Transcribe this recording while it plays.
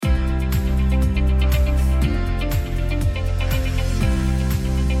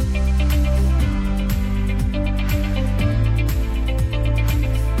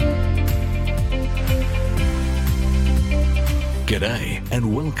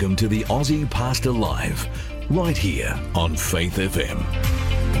and welcome to the Aussie Pastor Live, right here on Faith FM.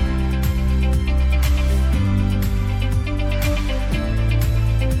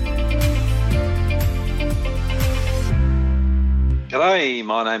 G'day,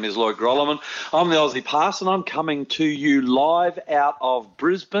 my name is Lloyd Grolleman. I'm the Aussie Pastor and I'm coming to you live out of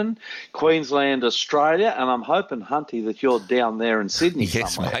Brisbane, Queensland, Australia, and I'm hoping, Hunty, that you're down there in Sydney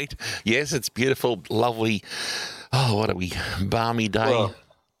somewhere. Yes, mate. Yes, it's beautiful, lovely, what are we, balmy day.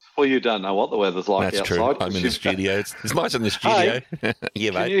 Well, you don't know what the weather's like That's outside. True. I'm in the studio. It's nice in the studio. Hey,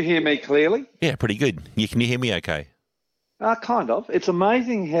 yeah, mate. Can you hear me clearly? Yeah, pretty good. Can you hear me okay? Kind of. It's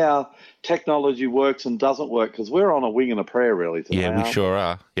amazing how technology works and doesn't work, because we're on a wing and a prayer really today. Yeah, we sure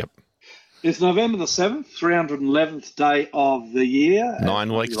are. Yep. It's November the 7th, 311th day of the year.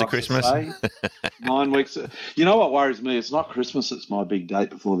 9 weeks to Christmas. 9 weeks. You know what worries me? It's not Christmas. It's my big date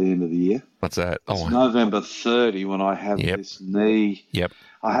before the end of the year. What's that? It's November 30 when I have this knee. Yep.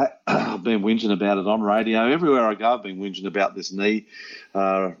 I've been whinging about it on radio. Everywhere I go, I've been whinging about this knee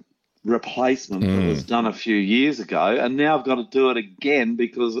replacement that was done a few years ago, and now I've got to do it again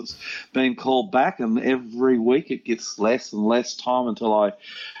because it's been called back, and every week it gets less and less time until I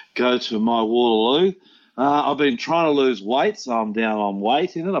go to my Waterloo. I've been trying to lose weight, so I'm down on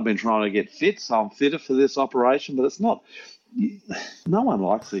weight in it. I've been trying to get fit, so I'm fitter for this operation, but it's not – no one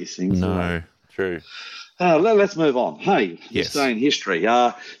likes these things. No, true. Let's move on. Hey, yes. Stay in history.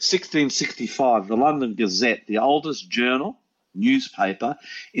 1665, the London Gazette, the oldest newspaper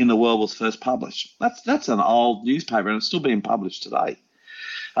in the world, was first published. That's an old newspaper, and it's still being published today.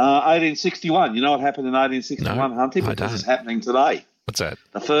 1861. You know what happened in 1861, Hunty? Because it's happening today. What's that?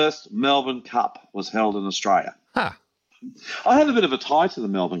 The first Melbourne Cup was held in Australia. Huh. I had a bit of a tie to the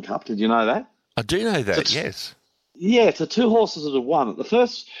Melbourne Cup. Did you know that? I do know that, yes. Yeah, it's the two horses that have won it. The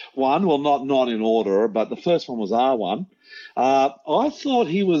first one, well, not in order, but the first one was R1. I thought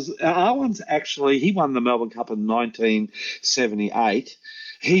he won the Melbourne Cup in 1978.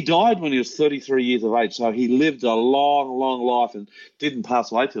 He died when he was 33 years of age, so he lived a long, long life and didn't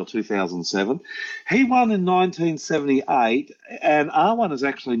pass away till 2007. He won in 1978, and R1 is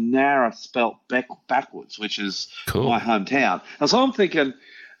actually Nara spelt backwards, which is my hometown. And so I'm thinking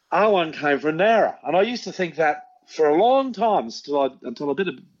R1 came from Nara, and I used to think that for a long time until I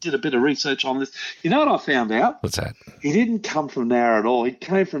did a bit of research on this. You know what I found out? What's that? He didn't come from Nara at all. He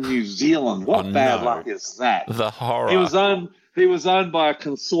came from New Zealand. What bad luck is that? The horror. He was owned by a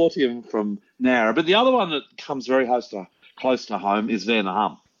consortium from Nara. But the other one that comes very close to home is Van der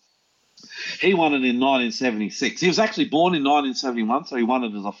Hum. He won it in 1976. He was actually born in 1971, so he won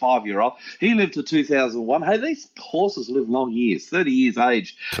it as a 5-year-old. He lived to 2001. Hey, these horses live long years, 30 years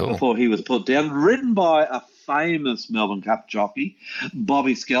age before he was put down. Ridden by a famous Melbourne Cup jockey,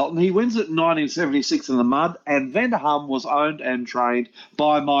 Bobby Skelton. He wins it in 1976 in the mud, and Van der Hum was owned and trained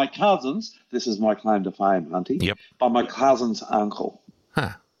by my cousins. This is my claim to fame, Hunty. Yep. By my cousin's uncle.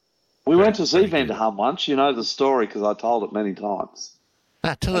 Huh. We went to see Van der Hum once. You know the story because I told it many times.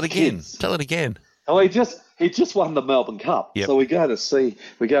 Tell it again. Tell it again. Oh, he just won the Melbourne Cup. Yep. So we go to see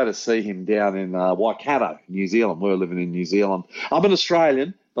him down in Waikato, New Zealand. We were living in New Zealand. I'm an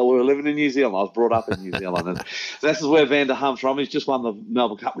Australian, but we were living in New Zealand. I was brought up in New Zealand, and this is where Van der Hum's from. He's just won the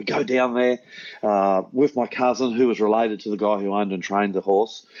Melbourne Cup. We go down there with my cousin, who was related to the guy who owned and trained the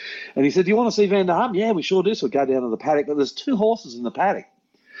horse, and he said, "Do you want to see Van der Hum?" Yeah, we sure do. So we go down to the paddock, but there's two horses in the paddock.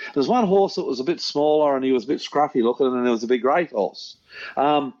 There's one horse that was a bit smaller and he was a bit scruffy looking, and then there was a big grey horse.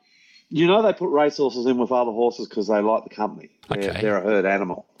 You know they put racehorses in with other horses because they like the company. They're a herd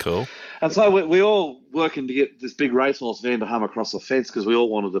animal. Cool. And so we all working to get this big racehorse Van der Hum across the fence because we all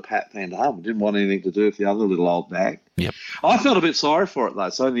wanted to pat Van der Hum. We didn't want anything to do with the other little old nag. Yep. I felt a bit sorry for it, though.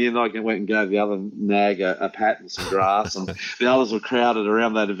 So in the end, I went and gave the other nag a pat and some grass, and the others were crowded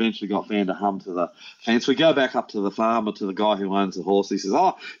around. They'd eventually got Van der Hum to the fence. We go back up to the farmer, to the guy who owns the horse. He says,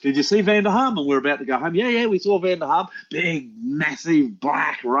 "Oh, did you see Van der Hum?" And we're about to go home. Yeah, we saw Van der Hum. Big, massive,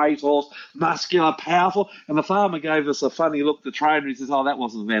 black racehorse, muscular, powerful. And the farmer gave us a funny look. The trainer, he says, "Oh, that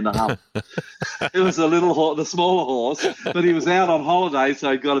wasn't Van der Hum." It was a little horse, the smaller horse, but he was out on holiday,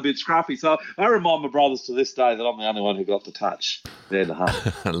 so he got a bit scruffy. So I remind my brothers to this day that I'm the only one who got to touch Van der Hum.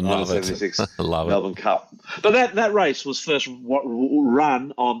 Love 1976 Love Melbourne Cup. But that race was first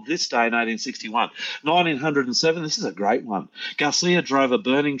run on this day in 1861. 1907, this is a great one. Garcia drove a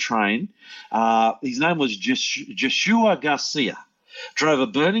burning train. His name was Joshua Garcia. drove a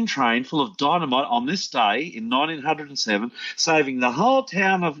burning train full of dynamite on this day in 1907, saving the whole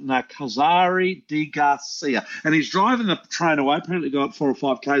town of Nacozari de Garcia. And he's driving the train away, apparently got 4 or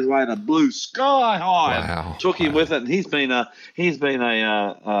 5 k's away, and it blew sky high. Wow. Took him with it, and he's been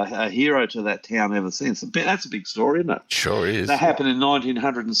a hero to that town ever since. That's a big story, isn't it? Sure is. That happened in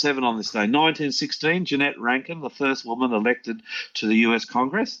 1907 on this day. 1916, Jeanette Rankin, the first woman elected to the US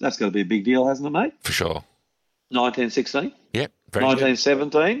Congress. That's got to be a big deal, hasn't it, mate? For sure. 1916. Yep. Very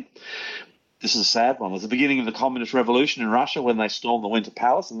 1917. This is a sad one. It was the beginning of the Communist Revolution in Russia when they stormed the Winter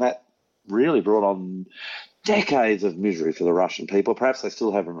Palace, and that really brought on decades of misery for the Russian people. Perhaps they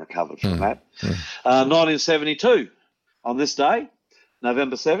still haven't recovered from that. 1972, on this day,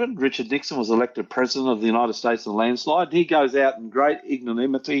 November 7, Richard Nixon was elected President of the United States in a landslide. He goes out in great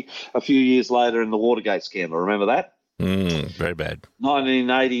ignominy a few years later in the Watergate scandal. Remember that? Very bad.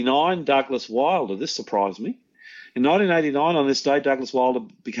 1989, Douglas Wilder. This surprised me. In 1989, on this day, Douglas Wilder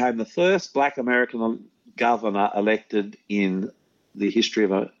became the first black American governor elected in the history of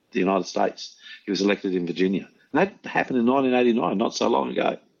the United States. He was elected in Virginia. And that happened in 1989, not so long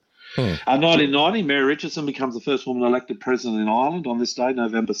ago. 1990, Mary Richardson becomes the first woman elected president in Ireland on this day,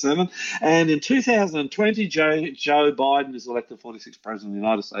 November 7. And in 2020, Joe Biden is elected 46th president of the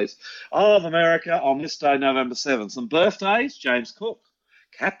United States of America on this day, November 7. Some birthdays, James Cook.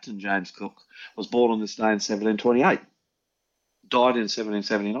 Captain James Cook was born on this day in 1728. Died in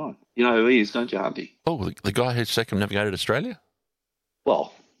 1779. You know who he is, don't you, Hunty? Oh, the guy who circumnavigated Australia?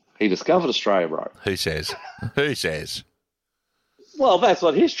 Well, he discovered Australia, bro. Who says? Who says? Well, that's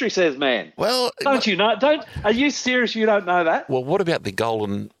what history says, man. Well, don't you know? Are you serious? You don't know that? Well, what about the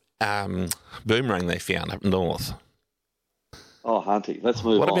golden boomerang they found up north? Oh, Hunty, let's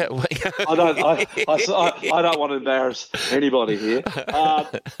move on. What about? I don't want to embarrass anybody here.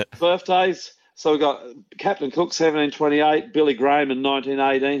 Birthdays. So we've got Captain Cook, 1728, Billy Graham in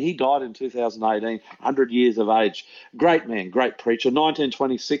 1918. He died in 2018, 100 years of age. Great man, great preacher.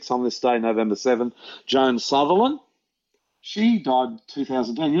 1926 on this day, November 7, Joan Sutherland. She died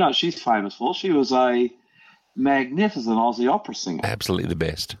 2010. You know what she's famous for? She was a magnificent Aussie opera singer. Absolutely the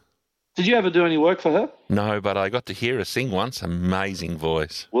best. Did you ever do any work for her? No, but I got to hear her sing once. Amazing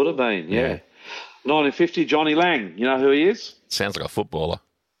voice. Would have been, yeah. 1950, Johnny Lang. You know who he is? Sounds like a footballer.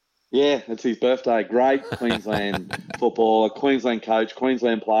 Yeah, it's his birthday. Great Queensland footballer, Queensland coach,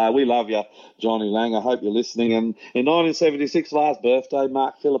 Queensland player. We love you, Johnny Lang. I hope you're listening. And in 1976, last birthday,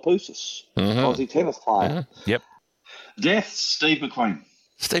 Mark Philippoussis, Aussie tennis player. Yep. Death, Steve McQueen.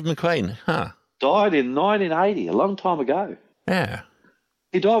 Steve McQueen, huh? Died in 1980, a long time ago. Yeah.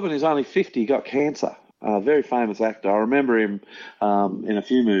 He died when he was only 50. He got cancer. A very famous actor. I remember him in a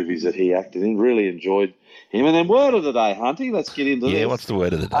few movies that he acted in. Really enjoyed him. And then word of the day, Hunty. Let's get into this. Yeah, what's the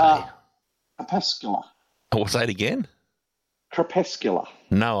word of the day? Crepuscular. Oh, what's that again? Crepuscular.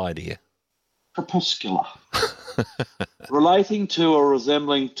 No idea. Crepuscular. Relating to or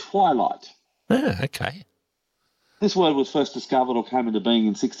resembling twilight. Ah, okay. This word was first discovered or came into being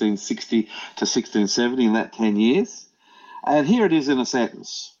in 1660 to 1670, in that 10 years. And here it is in a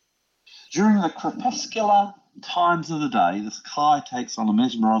sentence. During the crepuscular times of the day, the sky takes on a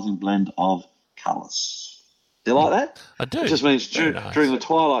mesmerising blend of colours. Do you like that? I do. It just means during the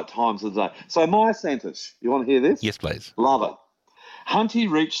twilight times of the day. So my sentence, you want to hear this? Yes, please. Love it. Hunty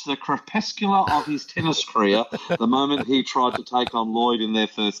reached the crepuscular of his tennis career the moment he tried to take on Lloyd in their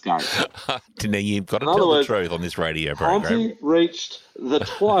first game. Now, you've got to tell the truth on this radio program. Hunty reached the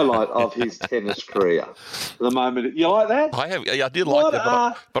twilight of his tennis career the moment. You like that? I did like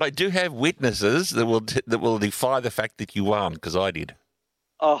that, but I do have witnesses that will defy the fact that you won, because I did.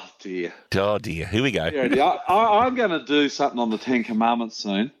 Oh, dear. Oh, dear. Here we go. I'm going to do something on the Ten Commandments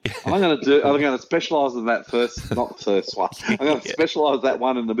soon. I'm going to specialise in that first, not the first one. I'm going to specialise that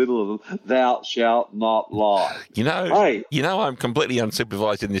one in the middle of them. Thou shalt not lie. You know, I'm completely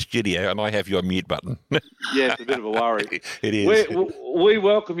unsupervised in the studio, and I have your mute button. Yeah, it's a bit of a worry. It is. We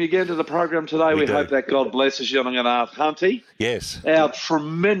welcome you again to the program today. We hope that God blesses you. And I'm going to ask Hunty, yes, our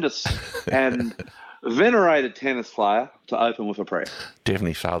tremendous and venerated tennis player, to open with a prayer.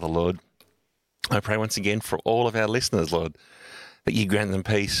 Definitely, Father, Lord. I pray once again for all of our listeners, Lord, that you grant them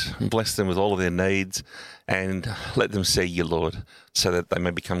peace and bless them with all of their needs and let them see you, Lord, so that they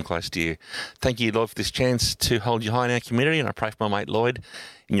may become close to you. Thank you, Lord, for this chance to hold you high in our community, and I pray for my mate Lloyd.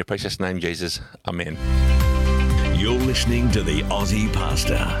 In your precious name, Jesus. Amen. You're listening to the Aussie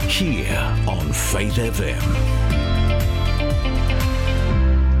Pastor here on Faith FM.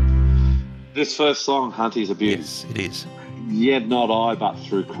 This first song, Hunty, is a beauty. Yes, it is. Yet not I, but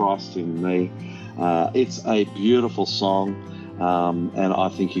through Christ in me. It's a beautiful song, and I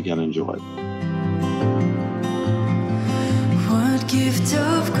think you're going to enjoy it. What gift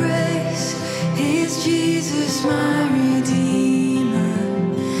of grace is Jesus, my Redeemer.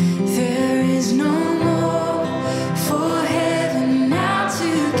 There is no more for heaven now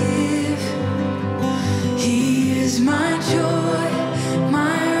to give. He is my joy,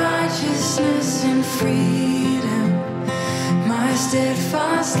 my righteousness and freedom, my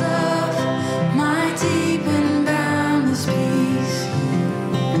steadfast love, my deep and boundless peace.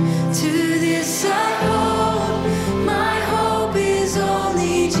 To this I hold, my hope is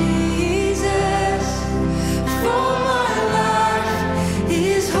only Jesus. For my life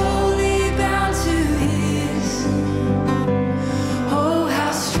is wholly bound to His. Oh,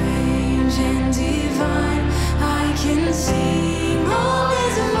 how strange and divine, I can sing all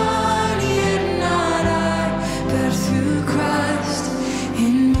is mine, yet not I, but through Christ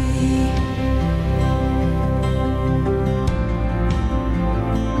in me.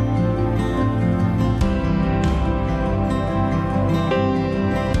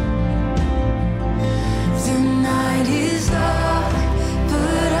 The night is dark,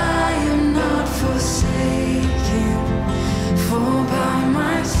 but I am not forsaken. For by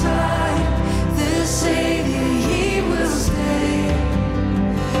my side, the Savior, He will stay.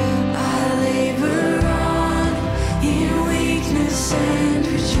 I labor on in weakness and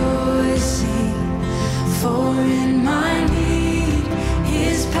rejoicing, for in my need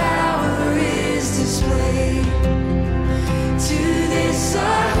His power is displayed. To this I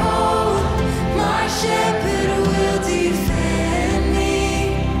hold, my shepherd will defend me.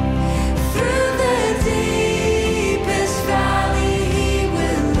 Through the deepest valley He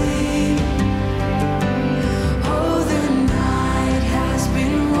will lead. Oh, the night has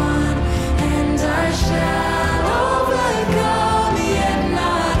been won, and I shall overcome, yet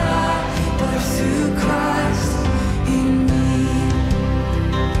not I, but through Christ in me.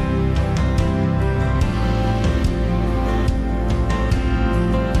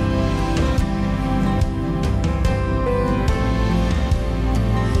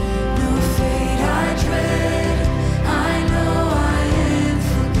 No fate I dread, I know I am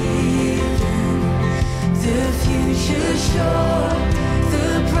forgiven. The future sure, the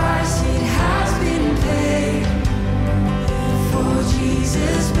price it has been paid. For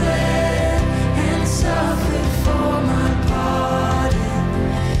Jesus bled and suffered for my pardon,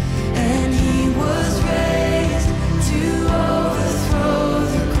 and He was raised to overthrow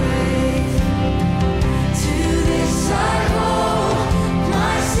the grave. To this I hold,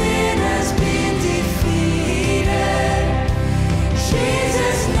 my sin has been defeated.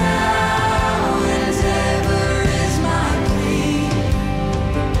 Jesus now and ever is my plea.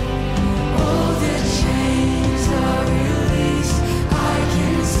 Oh, the chains are released, I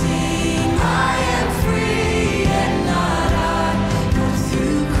can sing, I am free, and not I, but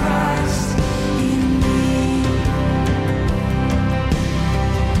through Christ in me.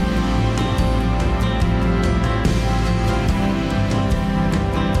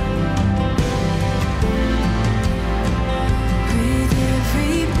 With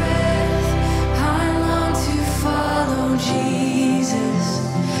every breath, I long to follow Jesus,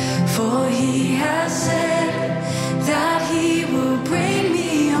 for He has said that He will bring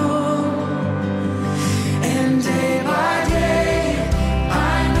me home. And day by day,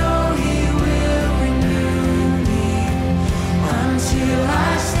 I know He will renew me, until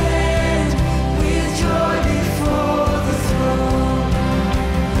I stand with joy before the throne.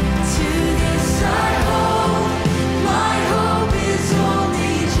 To this I hold, my hope is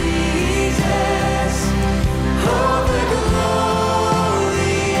only Jesus. All the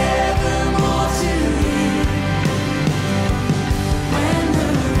glory evermore to Him. When the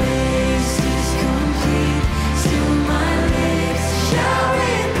race is complete, still my lips shall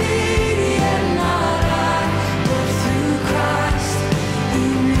repeat, yet not I, but through Christ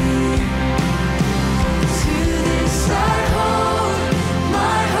in me. To this I hold,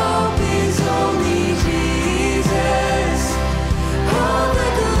 my hope is only Jesus. All the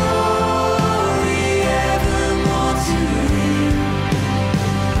glory evermore to Him.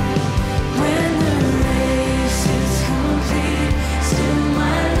 When the race is complete, still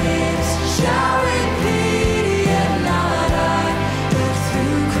my lips shall repeat, yet not I, but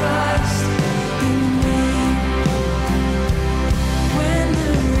through Christ in me. When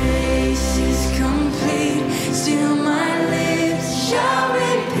the race is complete, still my lips shall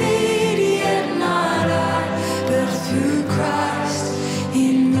repeat, yet not I, but through Christ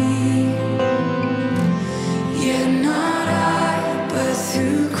in me. Yet not I, but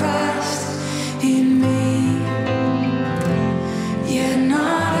through Christ in me. Yet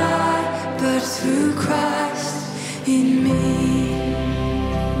not I, but through Christ in me.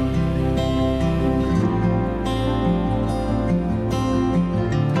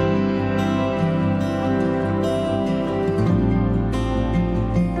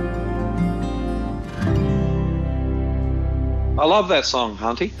 I love that song,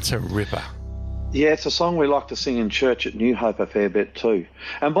 Hunty. It's a ripper. Yeah, it's a song we like to sing in church at New Hope a fair bit too.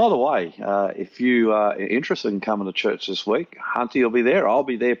 And by the way, if you are interested in coming to church this week, Hunty will be there. I'll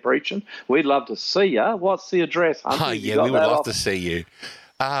be there preaching. We'd love to see you. What's the address, Hunty? Oh, yeah, we would love to see you.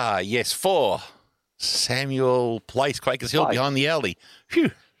 Yes, 4 Samuel Place, Quakers Hill, behind the Aldi. Phew.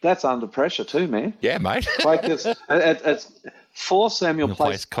 That's under pressure too, man. Yeah, mate. Quakers, it's 4 Samuel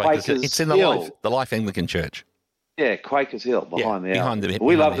Place, Quakers Hill. It's in the Life Anglican Church. Yeah, Quakers Hill, behind the Aldi.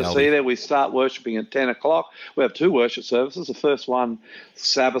 We love to see you there. We start worshipping at 10 o'clock. We have 2 worship services. The first one,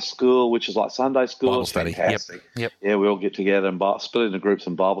 Sabbath school, which is like Sunday school. Bible study. Fantastic. Yep. Yeah, we all get together and split into groups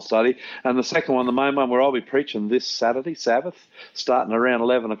and Bible study. And the second one, the main one, where I'll be preaching this Saturday, Sabbath, starting around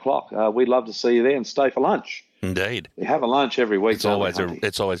 11 o'clock. We'd love to see you there and stay for lunch. Indeed. We have a lunch every week. It's always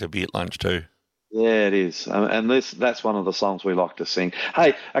a beer at lunch too. Yeah, it is. And that's one of the songs we like to sing.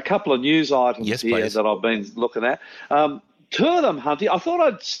 Hey, a couple of news items here that I've been looking at. 2 of them, Hunty, I thought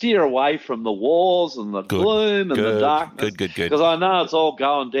I'd steer away from the wars and the gloom and the darkness. Good. Because I know it's all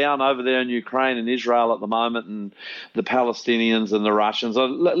going down over there in Ukraine and Israel at the moment, and the Palestinians and the Russians.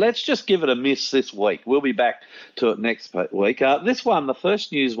 Let's just give it a miss this week. We'll be back to it next week. This one, the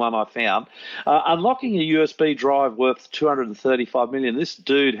first news one I found, unlocking a USB drive worth $235 million. This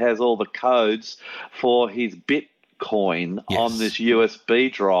dude has all the codes for his Bitcoin on this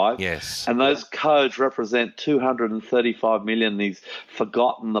USB drive. Yes. And those codes represent $235 million. He's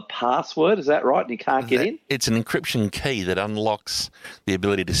forgotten the password. Is that right? And he can't get in? It's an encryption key that unlocks the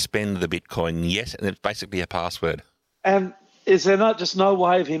ability to spend the Bitcoin, yes, and it's basically a password. And is there just no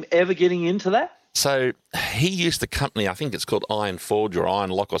way of him ever getting into that? So he used the company, I think it's called Iron Forge or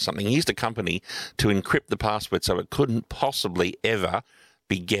Iron Lock or something. He used a company to encrypt the password so it couldn't possibly ever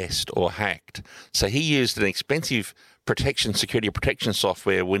be guessed or hacked. So he used an expensive security protection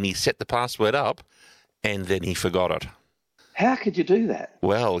software when he set the password up, and then he forgot it. How could you do that?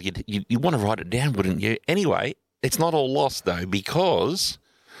 Well, you want to write it down, wouldn't you? Anyway, it's not all lost, though, because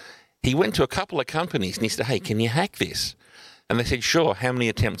he went to a couple of companies and he said, hey, can you hack this? And they said, sure, how many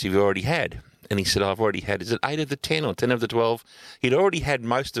attempts have you already had? And he said, I've already had, is it 8 of the 10 or 10 of the 12? He'd already had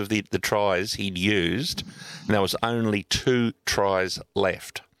most of the tries he'd used, and there was only 2 tries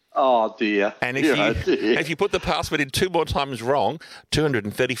left. Oh, dear. And if you put the password in 2 more times wrong,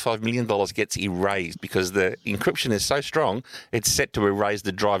 $235 million gets erased because the encryption is so strong, it's set to erase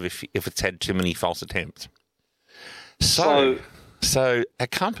the drive if it's had too many false attempts. So a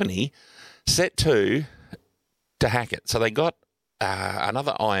company set to hack it. So they got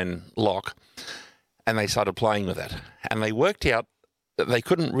another iron lock, and they started playing with it. And they worked out that they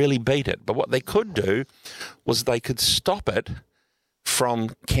couldn't really beat it. But what they could do was they could stop it from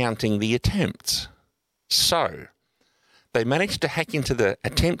counting the attempts. So they managed to hack into the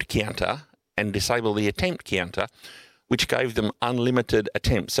attempt counter and disable the attempt counter, which gave them unlimited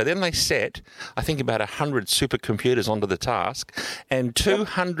attempts. So then they set, I think, about 100 supercomputers onto the task, and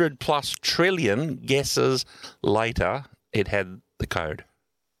 200 plus trillion guesses later, it had the code.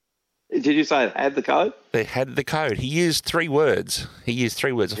 Did you say it had the code? It had the code. He used 3 words. I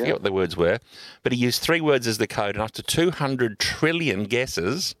forget what the words were, but he used 3 words as the code, and after 200 trillion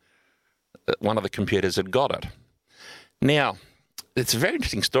guesses, one of the computers had got it. Now, it's a very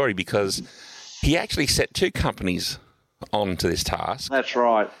interesting story because he actually set 2 companies onto this task. That's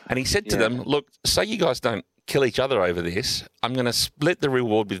right. And he said to them, look, so you guys don't kill each other over this, I'm going to split the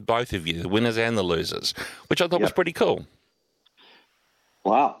reward with both of you, the winners and the losers, which I thought was pretty cool.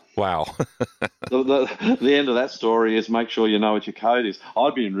 Wow. The end of that story is make sure you know what your code is.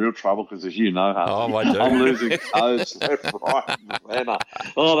 I'd be in real trouble because, as you know, I do. I'm losing codes left, right, and centre.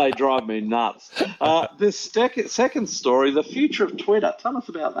 Oh, they drive me nuts. This second story, the future of Twitter. Tell us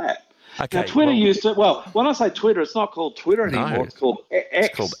about that. Okay, now, Twitter used to. Well, when I say Twitter, it's not called Twitter anymore. No, it's called X.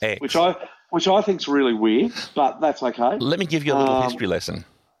 It's called X, which I think is really weird, but that's okay. Let me give you a little history lesson.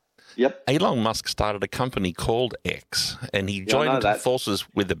 Yep. Elon Musk started a company called X, and he joined forces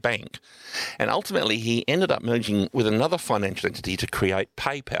with the bank. And ultimately, he ended up merging with another financial entity to create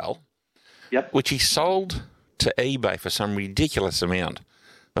PayPal, which he sold to eBay for some ridiculous amount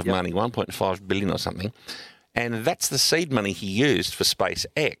of money, 1.5 billion or something. And that's the seed money he used for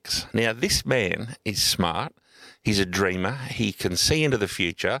SpaceX. Now, this man is smart. He's a dreamer. He can see into the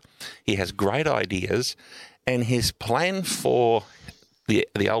future. He has great ideas. And his plan for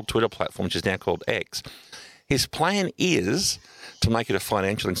the old Twitter platform, which is now called X, his plan is to make it a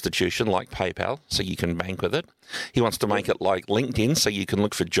financial institution like PayPal, so you can bank with it. He wants to make it like LinkedIn, so you can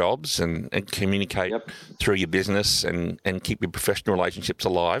look for jobs and communicate through your business and keep your professional relationships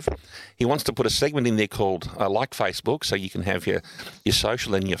alive. He wants to put a segment in there called like Facebook, so you can have your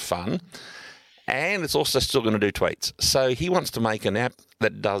social and your fun. And it's also still going to do tweets. So he wants to make an app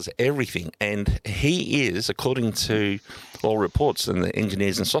that does everything. And he is, according to all reports and the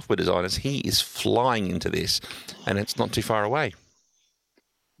engineers and software designers, he is flying into this. And it's not too far away.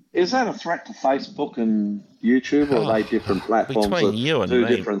 Is that a threat to Facebook and YouTube, or are they different platforms between that you and do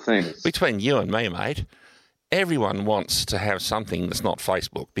me, different things? Between you and me, mate, everyone wants to have something that's not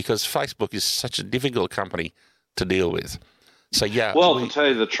Facebook, because Facebook is such a difficult company to deal with. So, yeah. Well, to tell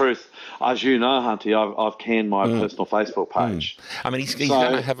you the truth, as you know, Hunty, I've canned my personal Facebook page. I mean, he's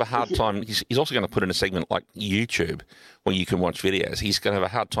going to have a hard time. He's also going to put in a segment like YouTube where you can watch videos. He's going to have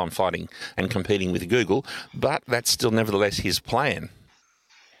a hard time fighting and competing with Google, but that's still nevertheless his plan.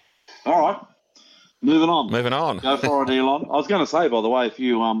 All right. Moving on. Go for it, Elon. I was going to say, by the way, if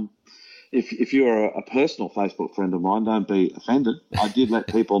you're a personal Facebook friend of mine, don't be offended. I did let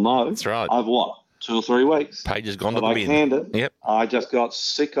people know. That's right. I've 2 or 3 weeks. Page has gone to the bin. I canned it. Yep. I just got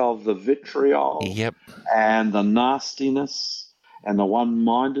sick of the vitriol. Yep. And the nastiness and the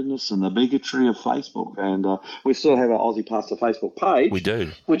one-mindedness and the bigotry of Facebook. And we still have our Aussie Pastor Facebook page. We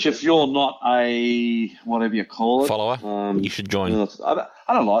do. Which, if you're not a, whatever you call it. Follower, you should join.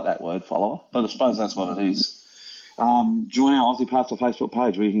 I don't like that word, follower, but I suppose that's what it is. Join our Aussie Pastor Facebook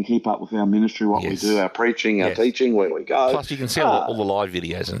page where you can keep up with our ministry, what we do, our preaching, our teaching, where we go. Plus, you can see all the live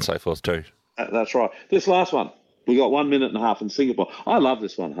videos and so forth too. That's right. This last one, we got 1 minute and a half in Singapore. I love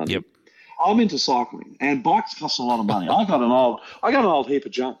this one, honey. Yep. I'm into cycling, and bikes cost a lot of money. I got an old heap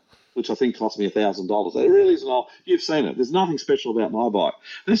of junk, which I think cost me $1,000. It really isn't old. You've seen it. There's nothing special about my bike.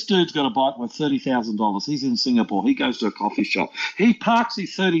 This dude's got a bike worth $30,000. He's in Singapore. He goes to a coffee shop. He parks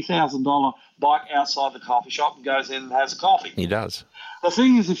his $30,000 bike outside the coffee shop and goes in and has a coffee. He does. The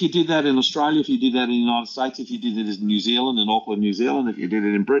thing is, if you did that in Australia, if you did that in the United States, if you did it in New Zealand, in Auckland, New Zealand, if you did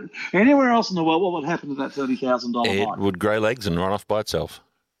it in Britain, anywhere else in the world, what would happen to that $30,000 bike? It would grow legs and run off by itself.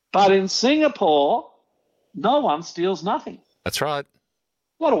 But in Singapore, no one steals nothing. That's right.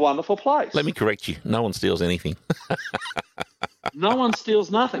 What a wonderful place. Let me correct you. No one steals anything. No one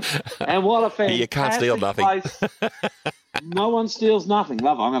steals nothing. And what a fantastic You can't steal nothing. place. No one steals nothing.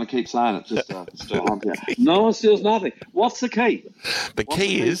 Love it. I'm going to keep saying it just to hump you. No one steals nothing. What's the key? The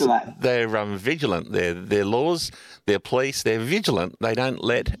key is they're vigilant. Their laws, their police, they're vigilant. They don't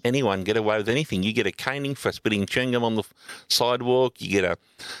let anyone get away with anything. You get a caning for spitting chewing gum on the sidewalk. You get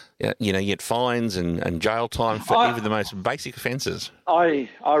you get fines and jail time for even the most basic offences. I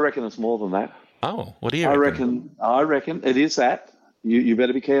reckon it's more than that. Oh, what do you reckon? I reckon it is that. You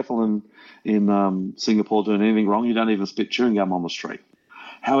better be careful in Singapore doing anything wrong. You don't even spit chewing gum on the street.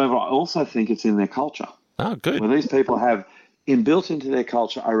 However, I also think it's in their culture. Oh, good. Where these people have inbuilt into their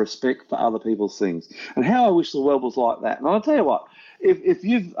culture a respect for other people's things. And how I wish the world was like that. And I'll tell you what, if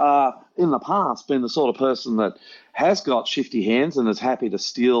you've in the past been the sort of person that has got shifty hands and is happy to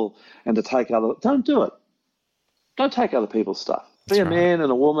steal and to take don't do it. Don't take other people's stuff. Be a man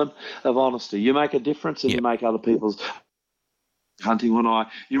and a woman of honesty. You make a difference and you make other people's hunting. You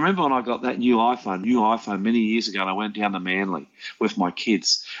remember when I got that new iPhone many years ago, and I went down to Manly with my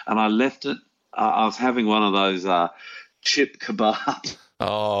kids, and I left it. I was having one of those chip kebab.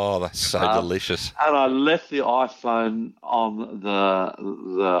 Oh, that's so delicious. And I left the iPhone on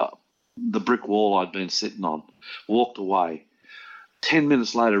the brick wall I'd been sitting on. Walked away. 10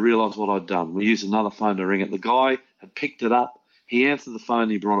 minutes later, realised what I'd done. We used another phone to ring it. The guy had picked it up. He answered the phone.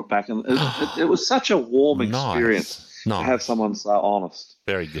 He brought it back, and it was such a warm experience. To have someone so honest.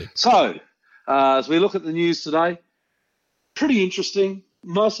 Very good. So, as we look at the news today, pretty interesting,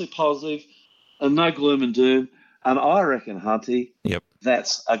 mostly positive, and no gloom and doom. And I reckon, Hunty,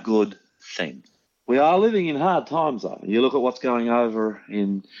 that's a good thing. We are living in hard times, though. You look at what's going over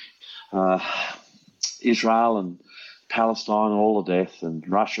in Israel and Palestine, all the death, and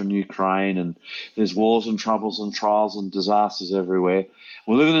Russia and Ukraine, and there's wars and troubles and trials and disasters everywhere.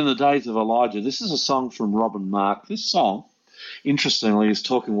 We're living in the days of Elijah. This is a song from Robin Mark. This song, interestingly, is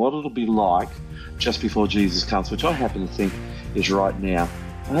talking what it'll be like just before Jesus comes, which I happen to think is right now.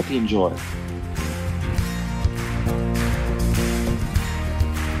 I hope you enjoy it.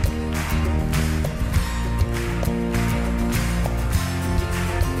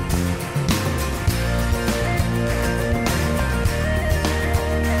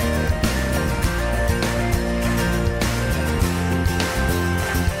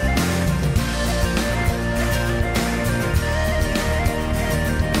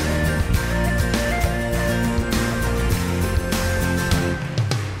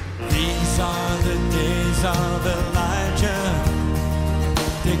 These are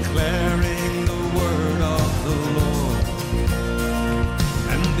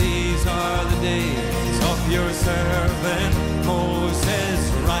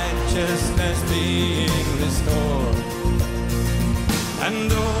righteousness being restored.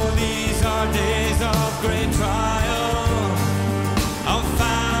 And though these are days of great trial, of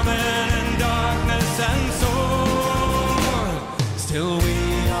famine and darkness and sorrow, still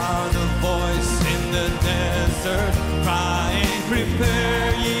we are the voice in the desert, crying,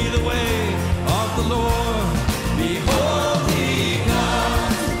 prepare ye the way of the Lord. Behold, he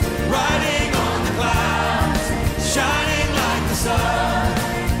comes, riding on the clouds, shining like the sun,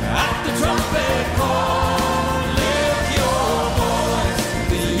 at the trumpet call. Lift your voice,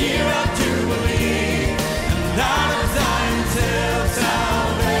 the year of Jubilee, and out of Zion till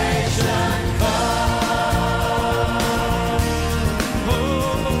salvation comes. Oh,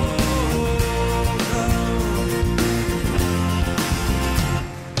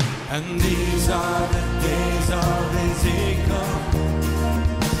 and these are the days of Ezekiel,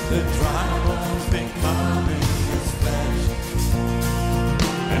 the dry bones becoming his flesh.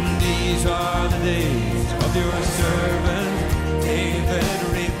 And these are the days of your servant David,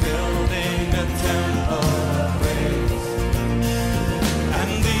 rebuilding a temple of praise.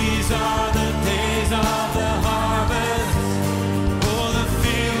 And these are the days of the harvest, for the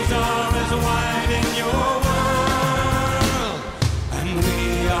fields are as white in your world. And we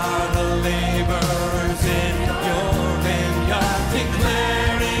are the laborers in your vineyard,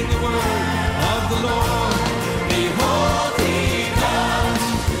 declaring the word of the Lord. Behold, he comes,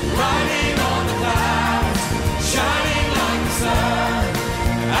 riding on the clouds, shining like the sun,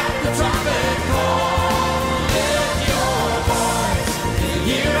 at the trumpet call. Lift your voice, the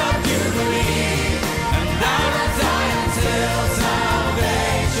year of Jubilee, and out of Zion till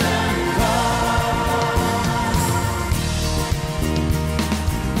salvation comes.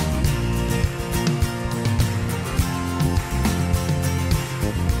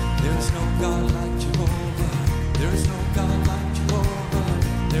 There is no God like Jehovah. There is no God like Jehovah.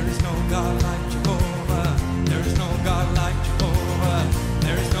 There is no God like Jehovah. There is no God like Jehovah.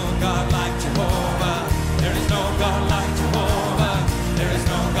 There is no God like Jehovah. There is no God like Jehovah. There is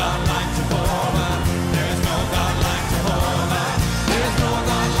no God like Jehovah. There is no God like Jehovah. There is no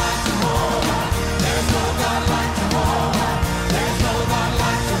God like Jehovah. There is no God like Jehovah. There is no God like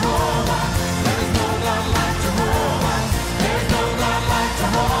Jehovah. There is no God like Jehovah. There is no God like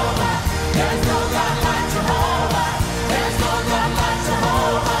Jehovah. There is no God like Jehovah. There is no God like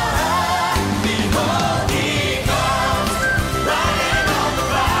Jehovah. Behold, he comes, riding on the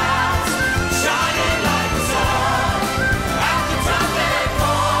clouds, shining like the sun, at the trumpet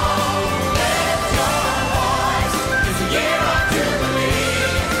call. Lift your voice, it's the year of Jubilee,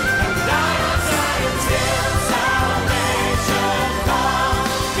 and out of Zion till salvation comes.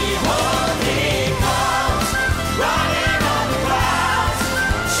 Behold, he comes, riding on the clouds,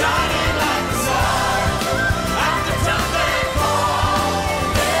 shining like the sun, at the trumpet call.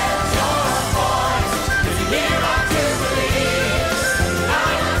 Lift your voice, it's the year of Jubilee, and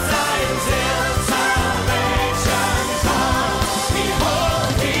out of Zion till salvation comes.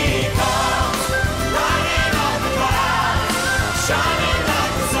 Behold, he comes, riding on the clouds, shining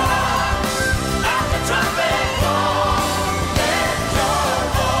like the sun, at the trumpet call. Lift your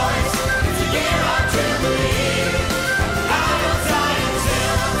voice, it's the year of Jubilee, and out of Zion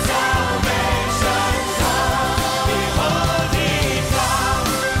till salvation comes. Behold, he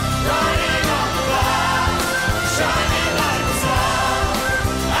comes, riding on the clouds, shining like the sun,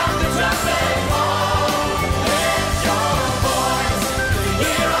 at the trumpet call. Lift your voice, it's the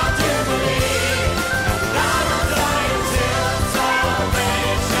year of Jubilee, and out of Zion till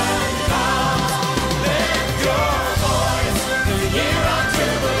salvation comes. Lift your voice, it's the year of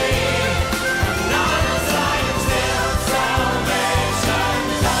Jubilee, and out of Zion till salvation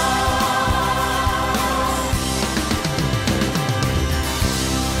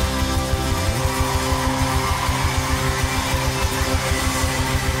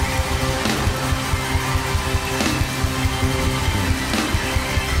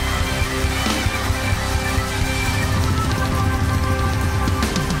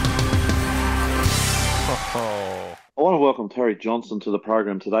Oh, I want to welcome Terry Johnson to the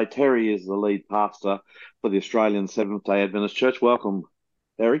program today. Terry is the lead pastor for the Australian Seventh-day Adventist Church. Welcome,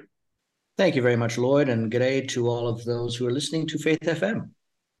 Terry. Thank you very much, Lloyd, and good day to all of those who are listening to Faith FM.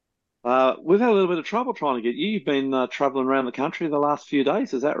 We've had a little bit of trouble trying to get you. You've been traveling around the country the last few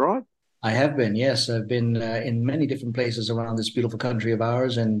days, is that right? I have been, yes. I've been in many different places around this beautiful country of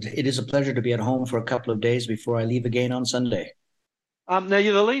ours, and it is a pleasure to be at home for a couple of days before I leave again on Sunday. Now,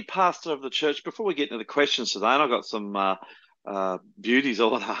 you're the lead pastor of the church. Before we get into the questions today, and I've got some beauties I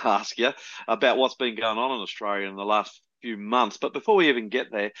want to ask you about what's been going on in Australia in the last few months. But before we even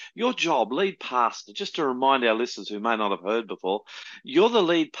get there, your job, lead pastor, just to remind our listeners who may not have heard before, you're the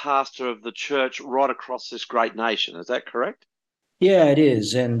lead pastor of the church right across this great nation. Is that correct? Yeah, it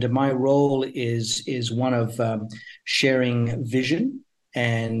is. And my role is one of sharing vision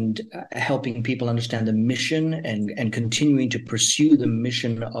and helping people understand the mission and continuing to pursue the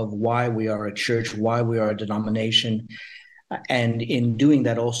mission of why we are a church, why we are a denomination. And in doing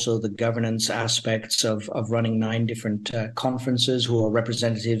that, also the governance aspects of running 9 different conferences who are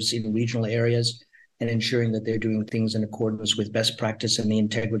representatives in regional areas and ensuring that they're doing things in accordance with best practice and the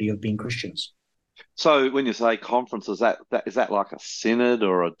integrity of being Christians. So when you say conference, is that like a synod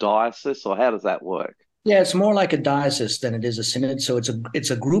or a diocese, or how does that work? Yeah, it's more like a diocese than it is a synod. So it's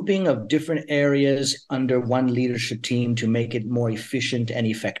a grouping of different areas under one leadership team to make it more efficient and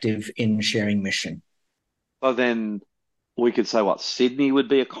effective in sharing mission. So then we could say what, Sydney would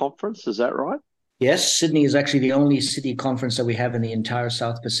be a conference, is that right? Yes, Sydney is actually the only city conference that we have in the entire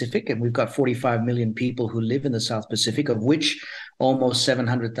South Pacific, and we've got 45 million people who live in the South Pacific, of which almost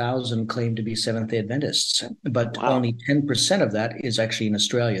 700,000 claim to be Seventh-day Adventists. But Wow. only 10% of that is actually in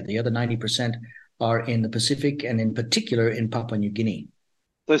Australia. The other 90% are in the Pacific, and in particular in Papua New Guinea.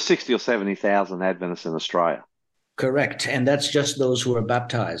 There's 60 or 70,000 Adventists in Australia. Correct. And that's just those who are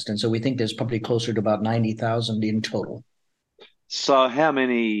baptized. And so we think there's probably closer to about 90,000 in total. So how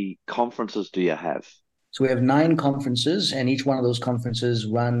many conferences do you have? So we have 9 conferences, and each one of those conferences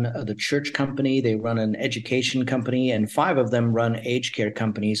run the church company, they run an education company, and 5 of them run aged care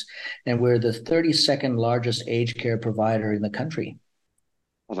companies. And we're the 32nd largest aged care provider in the country.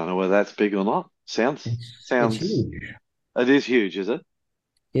 I don't know whether that's big or not. Sounds, It's huge. it is huge, is it?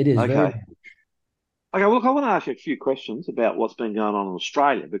 It is very. Okay. Okay, look, I want to ask you a few questions about what's been going on in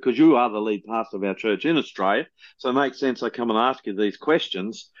Australia, because you are the lead pastor of our church in Australia, so it makes sense I come and ask you these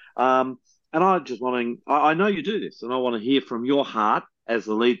questions. And I'm just wondering, I know you do this, and I want to hear from your heart as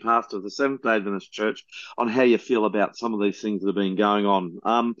the lead pastor of the Seventh-day Adventist Church on how you feel about some of these things that have been going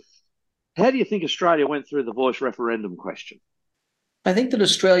on. How do you think Australia went through the voice referendum question? I think that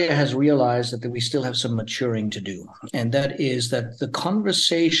Australia has realized that we still have some maturing to do. And that is that the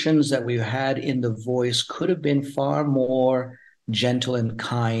conversations that we've had in the voice could have been far more gentle and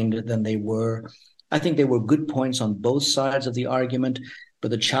kind than they were. I think there were good points on both sides of the argument,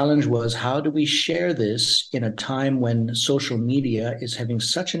 but the challenge was, how do we share this in a time when social media is having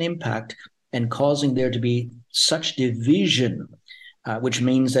such an impact and causing there to be such division, which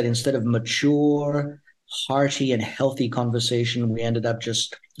means that instead of mature, hearty and healthy conversation, we ended up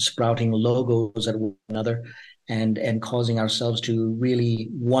just sprouting logos at one another and causing ourselves to really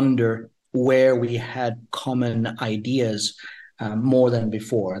wonder where we had common ideas more than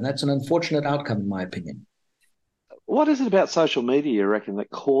before. And that's an unfortunate outcome, in my opinion. What is it about social media, you reckon, that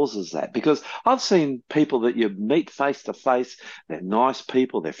causes that? Because I've seen people that you meet face to face, they're nice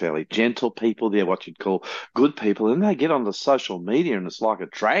people, they're fairly gentle people, they're what you'd call good people, and they get onto social media and it's like a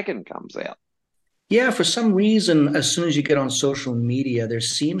dragon comes out. Yeah, for some reason, as soon as you get on social media, there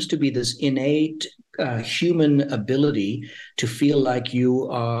seems to be this innate human ability to feel like you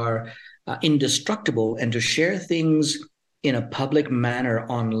are indestructible and to share things in a public manner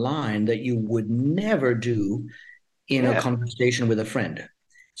online that you would never do in a conversation with a friend.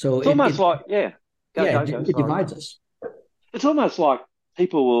 So it's almost like, it divides us. It's almost like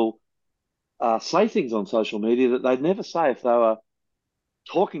people will say things on social media that they'd never say if they were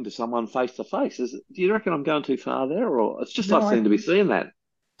talking to someone face to face. Do you reckon I'm going too far there, or it's just No, I seem to be seeing that?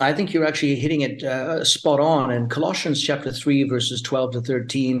 I think you're actually hitting it spot on. And Colossians chapter 3, verses 12 to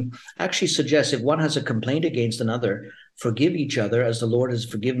 13 actually suggests if one has a complaint against another, forgive each other as the Lord has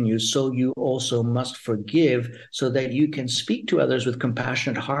forgiven you, so you also must forgive, so that you can speak to others with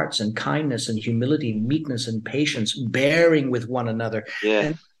compassionate hearts and kindness and humility, meekness and patience, bearing with one another. Yeah.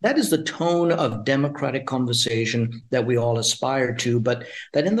 And that is the tone of democratic conversation that we all aspire to, but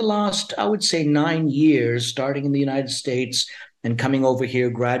that in the last, I would say, 9 years, starting in the United States and coming over here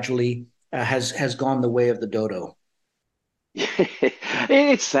gradually, has gone the way of the dodo. Yeah.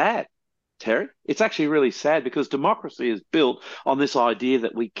 It's sad, Terry. It's actually really sad, because democracy is built on this idea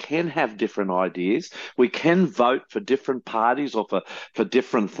that we can have different ideas, we can vote for different parties or for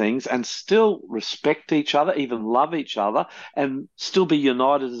different things and still respect each other, even love each other, and still be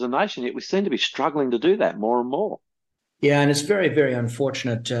united as a nation. Yet we seem to be struggling to do that more and more. Yeah, and it's very, very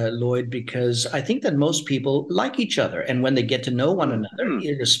unfortunate, Lloyd, because I think that most people like each other. And when they get to know one another,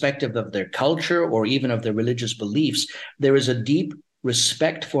 irrespective of their culture or even of their religious beliefs, there is a deep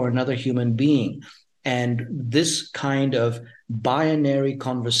respect for another human being. And this kind of binary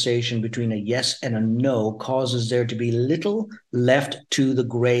conversation between a yes and a no causes there to be little left to the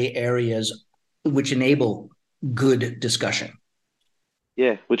gray areas, which enable good discussion.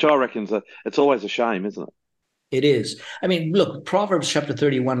 Yeah, which I reckon it's always a shame, isn't it? It is. I mean, look, Proverbs chapter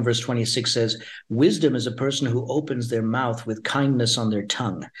 31, verse 26 says, wisdom is a person who opens their mouth with kindness on their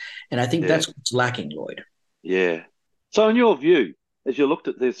tongue. And I think Yeah, that's what's lacking, Lloyd. yeah. So, in your view, as you looked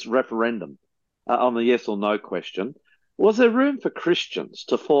at this referendum on the yes or no question, was there room for Christians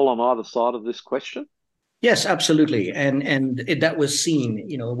to fall on either side of this question? Yes, absolutely. That was seen,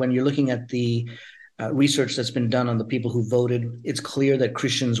 when you're looking at the research that's been done on the people who voted, it's clear that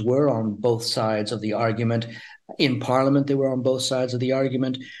Christians were on both sides of the argument. In Parliament, they were on both sides of the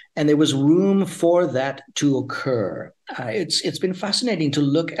argument, and there was room for that to occur. It's been fascinating to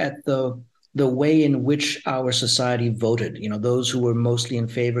look at the way in which our society voted. Those who were mostly in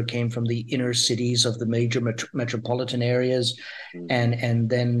favor came from the inner cities of the major metropolitan areas, and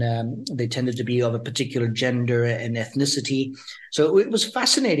then they tended to be of a particular gender and ethnicity. So it was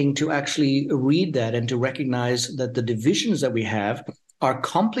fascinating to actually read that and to recognize that the divisions that we have are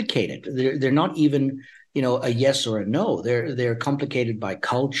complicated. They're not even a yes or a no. They're complicated by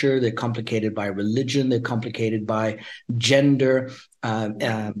culture. They're complicated by religion. They're complicated by gender.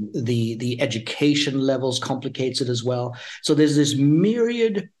 The education levels complicates it as well. So there's this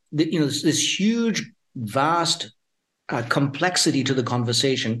myriad, this huge, vast complexity to the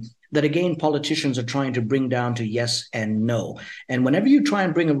conversation that, again, politicians are trying to bring down to yes and no. And whenever you try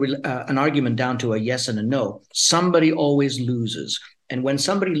and bring an argument down to a yes and a no, somebody always loses. And when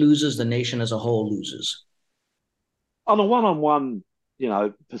somebody loses, the nation as a whole loses. On a one-on-one,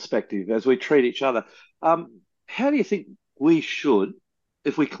 perspective, as we treat each other, how do you think we should,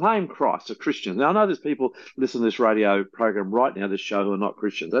 if we claim Christ, as Christians? Now, I know there's people listening to this radio program right now, this show, who are not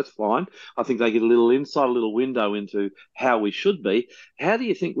Christians. That's fine. I think they get a little insight, a little window into how we should be. How do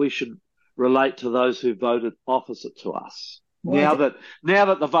you think we should relate to those who voted opposite to us? Well, now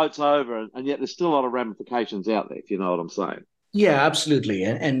that the vote's over, and yet there's still a lot of ramifications out there, if you know what I'm saying. Yeah, absolutely.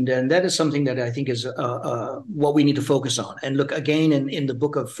 And that is something that I think is what we need to focus on. And look, again, in the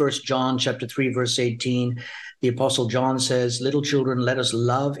book of 1 John chapter 3, verse 18, the Apostle John says, little children, let us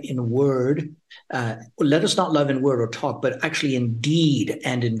love in word. Let us not love in word or talk, but actually in deed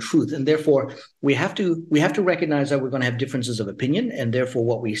and in truth. And therefore, we have to recognize that we're going to have differences of opinion, and therefore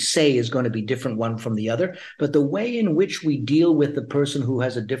what we say is going to be different one from the other. But the way in which we deal with the person who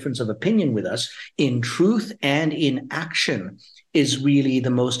has a difference of opinion with us in truth and in action is really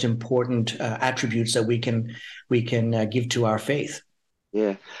the most important attributes that we can give to our faith.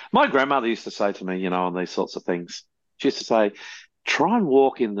 Yeah. My grandmother used to say to me, on these sorts of things, she used to say, try and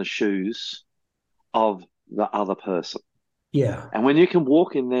walk in the shoes of the other person. Yeah. And when you can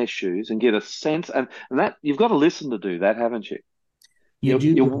walk in their shoes and get a sense, and that you've got to listen to do that, haven't you? You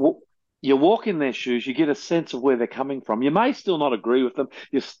do. You walk in their shoes, you get a sense of where they're coming from. You may still not agree with them.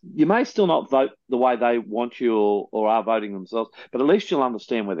 You may still not vote the way they want you or are voting themselves, but at least you'll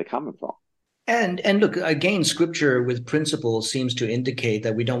understand where they're coming from. And look, again, scripture with principles seems to indicate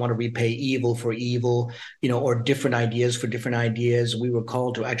that we don't want to repay evil for evil, or different ideas for different ideas. We were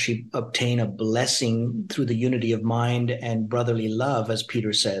called to actually obtain a blessing through the unity of mind and brotherly love, as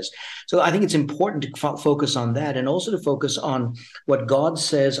Peter says. So I think it's important to focus on that, and also to focus on what God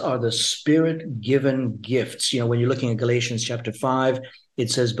says are the Spirit-given gifts. When you're looking at Galatians chapter 5, it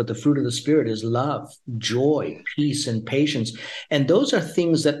says, but the fruit of the Spirit is love, joy, peace, and patience. And those are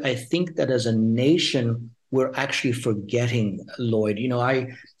things that I think that as a nation, we're actually forgetting, Lloyd. I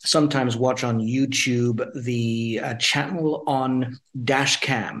sometimes watch on YouTube the channel on dash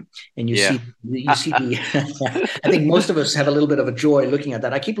cam, and you see the, I think most of us have a little bit of a joy looking at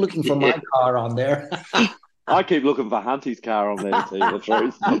that. I keep looking for my car on there. I keep looking for Hunty's car on there, to tell you the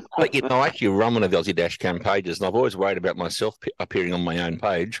truth. But, I actually run one of the Aussie Dashcam pages, and I've always worried about myself appearing on my own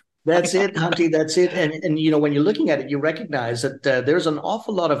page. That's it, Hunty. That's it. And when you're looking at it, you recognize that there's an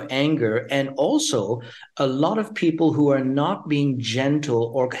awful lot of anger, and also a lot of people who are not being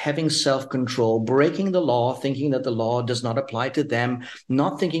gentle or having self-control, breaking the law, thinking that the law does not apply to them,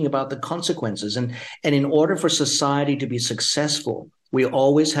 not thinking about the consequences. And in order for society to be successful, we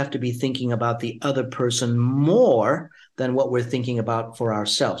always have to be thinking about the other person more than what we're thinking about for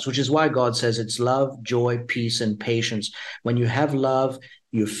ourselves, which is why God says it's love, joy, peace, and patience. When you have love,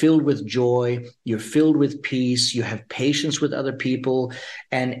 you're filled with joy, you're filled with peace, you have patience with other people.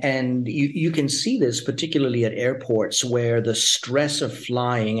 And you can see this particularly at airports, where the stress of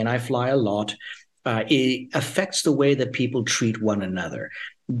flying, and I fly a lot, it affects the way that people treat one another.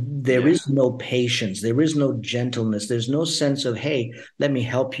 There is no patience. There is no gentleness. There's no sense of, hey, let me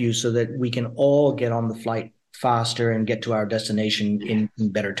help you so that we can all get on the flight faster and get to our destination in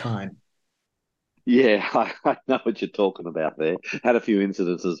better time. Yeah, I know what you're talking about there. Had a few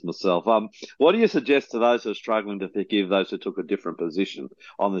incidences myself. What do you suggest to those who are struggling to forgive those who took a different position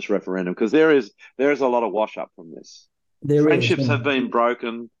on this referendum? Because there is a lot of wash up from this. There is. Friendships have been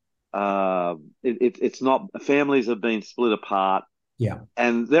broken. It's not families have been split apart, Yeah.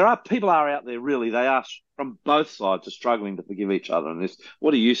 and people are out there really. They are from both sides are struggling to forgive each other. And this,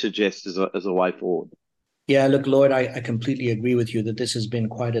 what do you suggest as a way forward? Yeah, look, Lloyd, I completely agree with you that this has been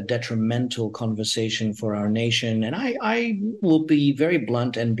quite a detrimental conversation for our nation. And I will be very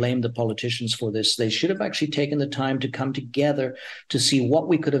blunt and blame the politicians for this. They should have actually taken the time to come together to see what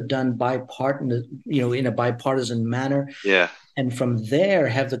we could have done in a bipartisan manner. Yeah, And from there,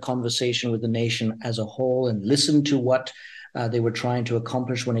 have the conversation with the nation as a whole and listen to what they were trying to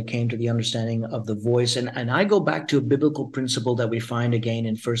accomplish when it came to the understanding of the voice. And I go back to a biblical principle that we find again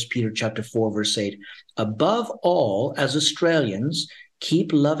in 1 Peter chapter 4, verse 8. Above all, as Australians,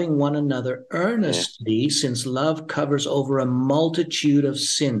 keep loving one another yeah, earnestly, since love covers over a multitude of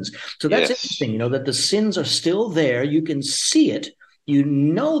sins. So that's yes, interesting, that the sins are still there. You can see it. You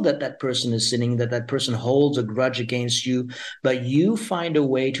know that that person is sinning, that that person holds a grudge against you, but you find a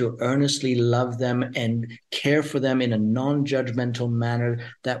way to earnestly love them and care for them in a non-judgmental manner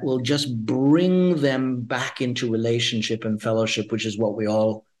that will just bring them back into relationship and fellowship, which is what we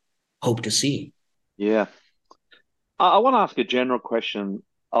all hope to see. yeah. I want to ask a general question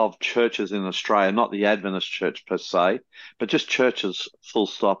of churches in Australia, not the Adventist church per se, but just churches full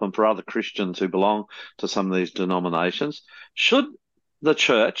stop, and for other Christians who belong to some of these denominations. Should the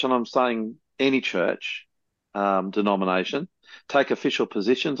church, and I'm saying any church denomination, take official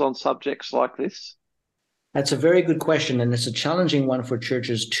positions on subjects like this? That's a very good question, and it's a challenging one for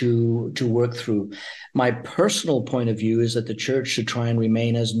churches to work through. My personal point of view is that the church should try and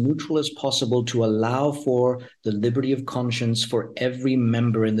remain as neutral as possible to allow for the liberty of conscience for every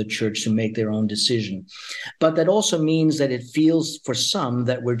member in the church to make their own decision. But that also means that it feels for some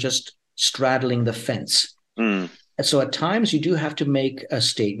that we're just straddling the fence. Mm, And so at times you do have to make a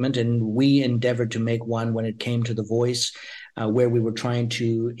statement, and we endeavored to make one when it came to the voice, where we were trying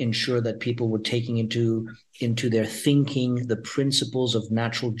to ensure that people were taking into their thinking the principles of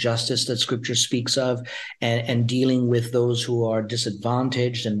natural justice that Scripture speaks of, and dealing with those who are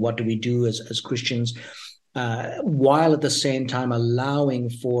disadvantaged, and what do we do as Christians, while at the same time allowing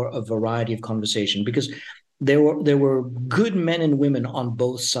for a variety of conversation, because there were good men and women on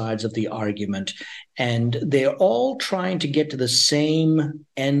both sides of the argument, and they're all trying to get to the same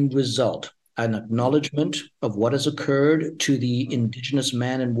end result: an acknowledgement of what has occurred to the Indigenous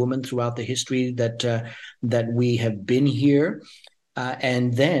man and woman throughout the history that we have been here,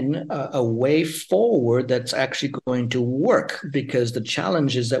 and then a way forward that's actually going to work, because the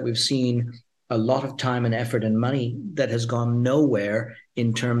challenge is that we've seen a lot of time and effort and money that has gone nowhere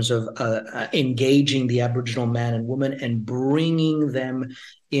in terms of engaging the Aboriginal man and woman and bringing them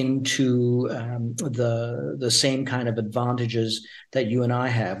into the same kind of advantages that you and I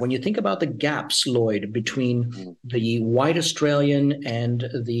have. When you think about the gaps, Lloyd, between the white Australian and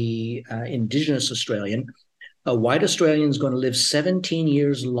the Indigenous Australian, a white Australian is going to live 17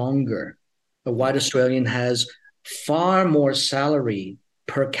 years longer. A white Australian has far more salary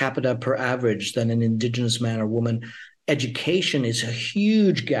per capita per average than an Indigenous man or woman. Education is a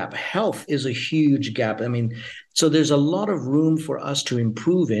huge gap. Health is a huge gap. I mean, so there's a lot of room for us to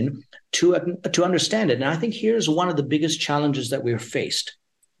improve to understand it. And I think here's one of the biggest challenges that we're faced.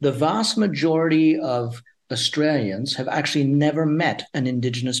 The vast majority of Australians have actually never met an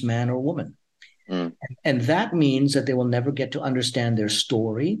Indigenous man or woman. mm, And that means that they will never get to understand their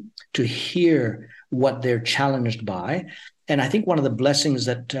story, to hear what they're challenged by. And I think one of the blessings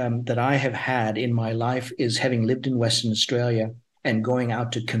that I have had in my life is having lived in Western Australia and going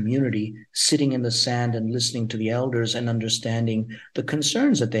out to community, sitting in the sand and listening to the elders and understanding the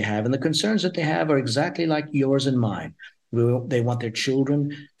concerns that they have. And the concerns that they have are exactly like yours and mine. They want their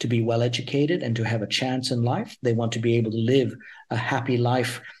children to be well educated and to have a chance in life. They want to be able to live a happy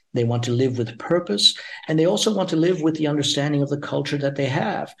life. They want to live with purpose. And they also want to live with the understanding of the culture that they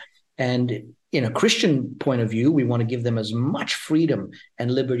have. And in a Christian point of view, we want to give them as much freedom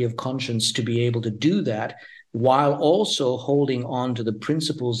and liberty of conscience to be able to do that, while also holding on to the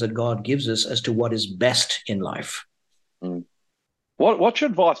principles that God gives us as to what is best in life. mm. What's your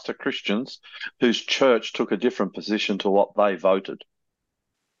advice to Christians whose church took a different position to what they voted?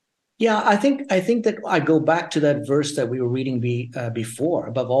 Yeah, I think that I go back to that verse that we were reading before.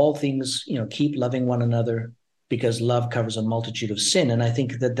 Above all things, keep loving one another, because love covers a multitude of sin. And I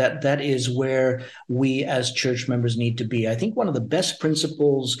think that is where we as church members need to be. I think one of the best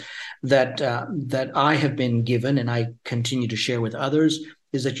principles that I have been given, and I continue to share with others,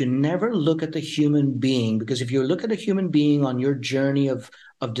 is that you never look at the human being, because if you look at a human being on your journey of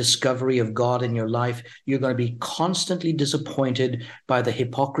discovery of God in your life, you're going to be constantly disappointed by the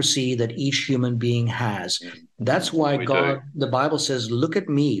hypocrisy that each human being has. That's why the Bible says, look at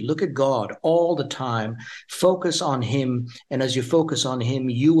me, look at God all the time, focus on him. And as you focus on him,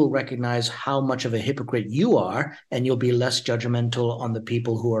 you will recognize how much of a hypocrite you are, and you'll be less judgmental on the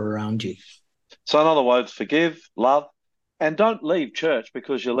people who are around you. So in other words, forgive, love, and don't leave church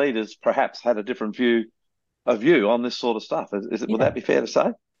because your leaders perhaps had a different view of you on this sort of stuff. Would that be fair to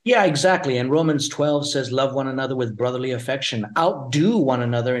say? Yeah, exactly. And Romans 12 says, love one another with brotherly affection, outdo one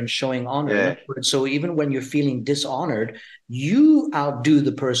another in showing honor. Yeah. So even when you're feeling dishonored, you outdo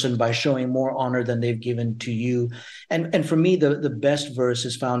the person by showing more honor than they've given to you. And for me, the best verse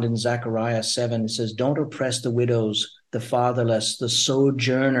is found in Zechariah 7. It says, don't oppress the widows, the fatherless, the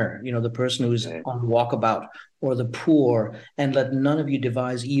sojourner, the person who's on walkabout, or the poor, and let none of you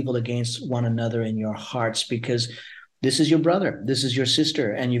devise evil against one another in your hearts, because this is your brother, this is your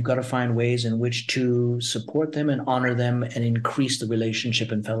sister, and you've got to find ways in which to support them and honor them and increase the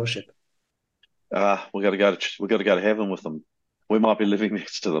relationship and fellowship. We've got to go to heaven with them. We might be living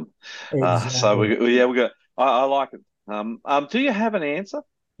next to them. Exactly. I like it. Do you have an answer?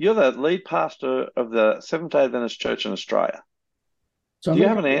 You're the lead pastor of the Seventh-day Adventist Church in Australia. So do you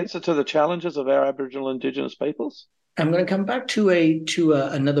have an answer to the challenges of our Aboriginal Indigenous peoples? I'm going to come back to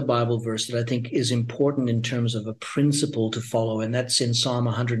another Bible verse that I think is important in terms of a principle to follow, and that's in Psalm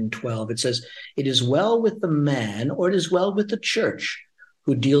 112. It says, "It is well with the man, or it is well with the church,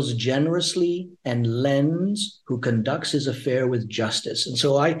 who deals generously and lends, who conducts his affair with justice." And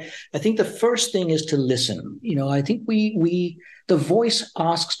so I think the first thing is to listen. I think the voice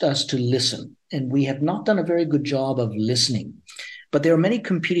asks us to listen, and we have not done a very good job of listening. But there are many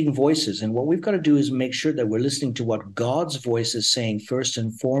competing voices, and what we've got to do is make sure that we're listening to what God's voice is saying first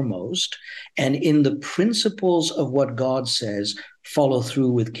and foremost, and in the principles of what God says, follow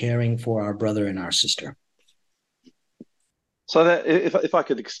through with caring for our brother and our sister. So that if I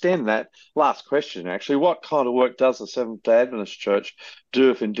could extend that last question, actually, what kind of work does the Seventh-day Adventist Church do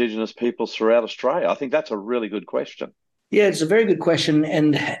with Indigenous peoples throughout Australia? I think that's a really good question. Yeah, it's a very good question.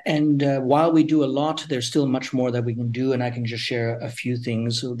 And while we do a lot, there's still much more that we can do. And I can just share a few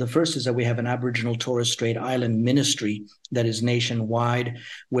things. So the first is that we have an Aboriginal Torres Strait Island ministry that is nationwide,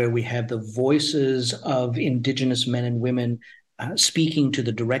 where we have the voices of Indigenous men and women speaking to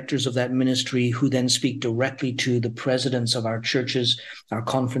the directors of that ministry, who then speak directly to the presidents of our churches, our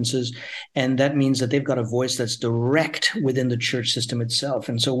conferences. And that means that they've got a voice that's direct within the church system itself.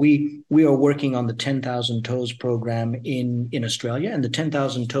 And so we are working on the 10,000 Toes program in Australia. And the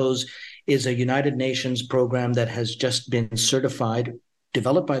 10,000 Toes is a United Nations program that has just been certified,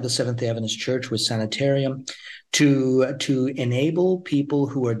 developed by the Seventh-day Adventist Church with Sanitarium, to enable people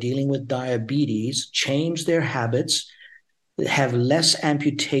who are dealing with diabetes change their habits, have less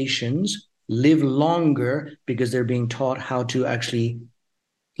amputations, live longer, because they're being taught how to actually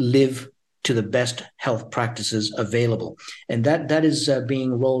live to the best health practices available. And that is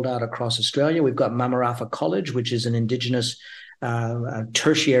being rolled out across Australia. We've got Mamarafa College, which is an Indigenous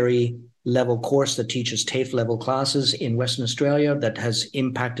tertiary level course that teaches TAFE level classes in Western Australia that has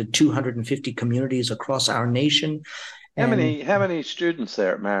impacted 250 communities across our nation. How many students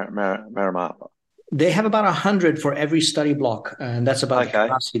there at Mamarafa? They have about 100 for every study block, and that's about the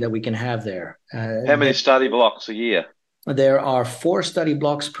capacity that we can have there. How many study blocks a year? There are 4 study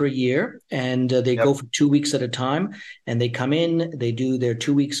blocks per year, and they go for 2 weeks at a time. And they come in, they do their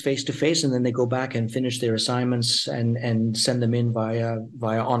 2 weeks face-to-face, and then they go back and finish their assignments and send them in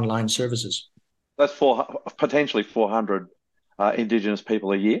via online services. That's potentially 400 Indigenous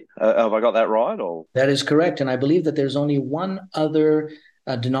people a year. Have I got that right? Or that is correct. And I believe that there's only one other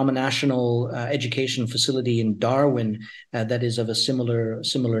denominational education facility in Darwin that is of a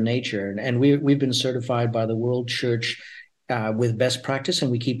similar nature, and we've been certified by the World Church with best practice,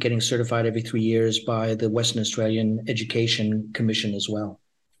 and we keep getting certified every 3 years by the Western Australian Education Commission as well.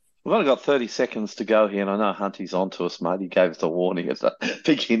 We've only got 30 seconds to go here, and I know Hunty's on to us, mate. He gave us a warning at the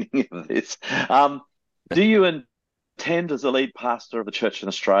beginning of this. Do you intend, as the lead pastor of the church in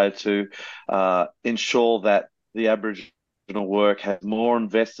Australia, to ensure that the Aboriginal work has more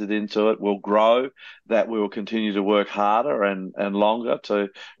invested into it, will grow, that we will continue to work harder and longer to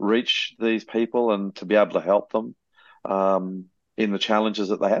reach these people and to be able to help them in the challenges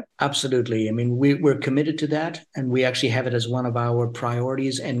that they have? Absolutely. I mean, we're committed to that, and we actually have it as one of our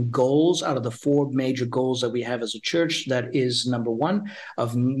priorities and goals out of the 4 major goals that we have as a church. That is number 1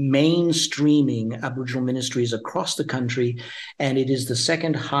 of mainstreaming Aboriginal ministries across the country, and it is the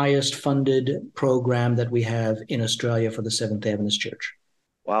 2nd highest funded program that we have in Australia for the Seventh-day Adventist Church.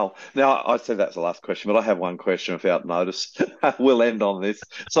 Wow. Now, I said that's the last question, but I have one question without notice. We'll end on this.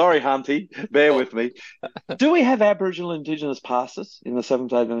 Sorry, Hunty, bear with me. Do we have Aboriginal Indigenous pastors in the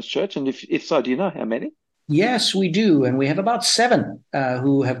Seventh-day Adventist Church? And if so, do you know how many? Yes, we do. And we have about seven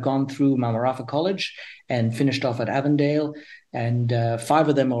who have gone through Mama College and finished off at Avondale. And five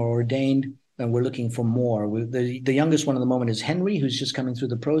of them are ordained, and we're looking for more. The youngest one at the moment is Henry, who's just coming through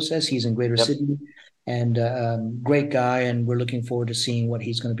the process. He's in Greater Yep. Sydney and great guy. And we're looking forward to seeing what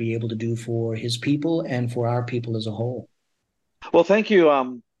he's going to be able to do for his people and for our people as a whole. Well, thank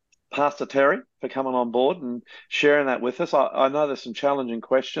you, Pastor Terry, for coming on board and sharing that with us. I know there's some challenging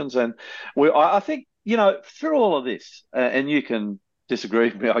questions, and I think, through all of this, and you can disagree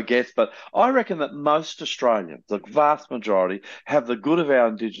with me, I guess, but I reckon that most Australians, the vast majority, have the good of our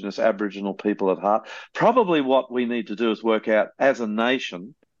Indigenous Aboriginal people at heart. Probably what we need to do is work out as a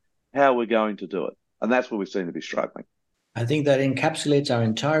nation how we're going to do it. And that's where we seem to be struggling. I think that encapsulates our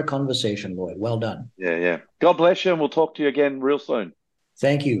entire conversation, Lloyd. Well done. Yeah. God bless you, and we'll talk to you again real soon.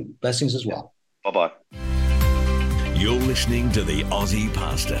 Thank you. Blessings as well. Bye-bye. You're listening to the Aussie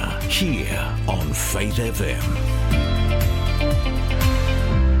Pastor here on Faith FM.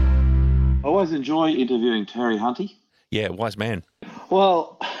 I always enjoy interviewing Terry Hunty. Yeah, wise man.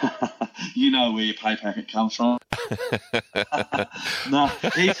 Well, you know where your pay packet comes from. No,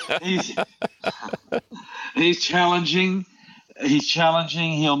 he's challenging. He's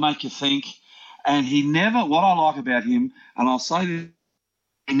challenging. He'll make you think. And what I like about him, and I'll say this,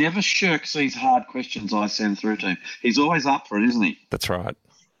 he never shirks these hard questions I send through to him. He's always up for it, isn't he? That's right.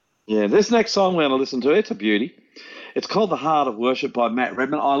 Yeah, this next song we're going to listen to, it's a beauty. It's called The Heart of Worship by Matt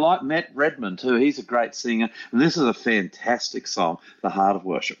Redman. I like Matt Redman too. He's a great singer. And this is a fantastic song, The Heart of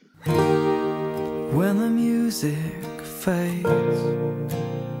Worship. When the music fades,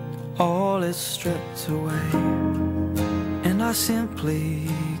 all is stripped away, and I simply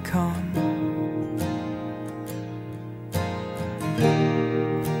come,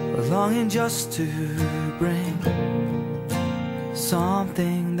 longing just to bring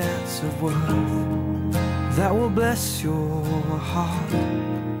something that's of worth that will bless your heart.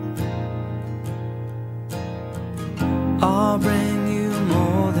 I'll bring you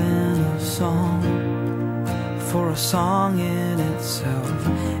more than a song, for a song in itself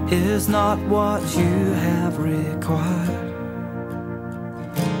is not what you have required.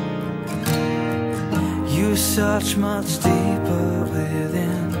 You search much deeper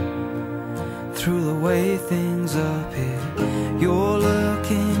within, through the way things appear. You're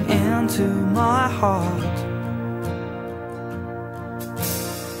looking into my heart.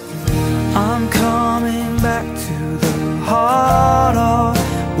 I'm coming back to the heart of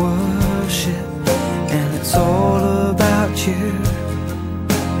worship, and it's all about you.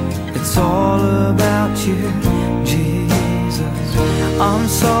 It's all about you, Jesus. I'm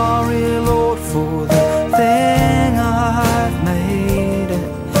sorry, Lord, for the thing I've made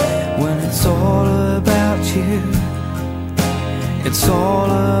it, when it's all about you. It's all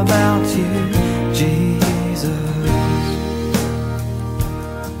about you, Jesus.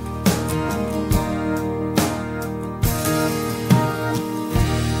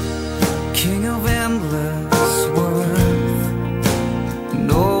 King of endless worth,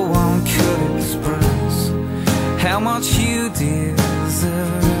 no one could express how much you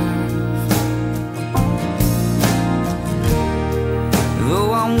deserve.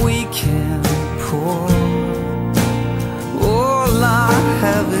 Though I'm weak and poor, all I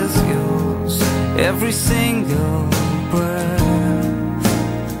have is yours, every single breath.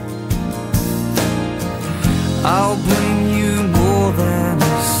 I'll bring you more than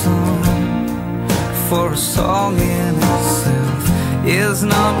a song, for a song in itself is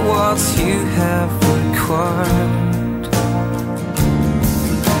not what you have required.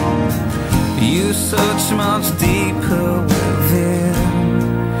 You search much deeper within,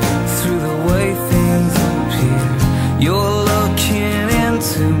 through the way things appear. You're looking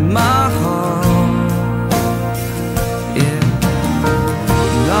into my heart, yeah.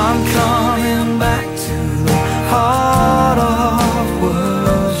 And I'm coming back to the heart of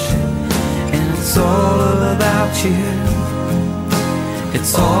worship, and it's all about you.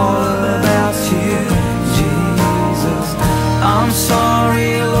 It's all about you, Jesus. I'm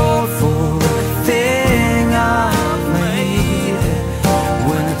sorry, Lord, for the thing I've made it,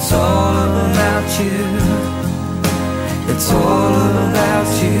 when it's all about you.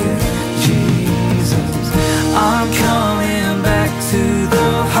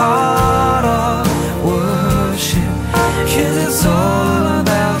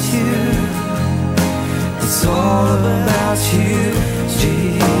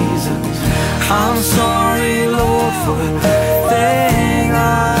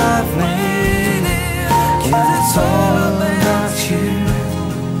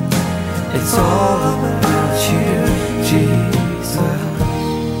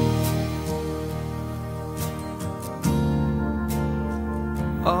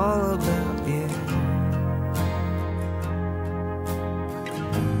 all about you.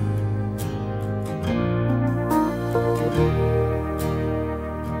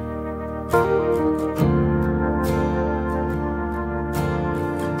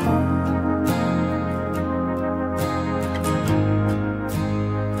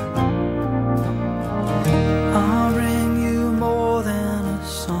 I'll bring you more than a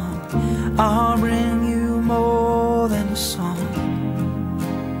song. I'll bring you more than a song.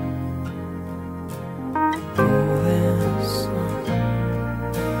 More than a song.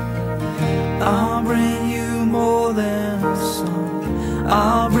 I'll bring you more than a song.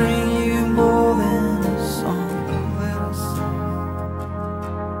 I'll bring you more than a song. More than a song.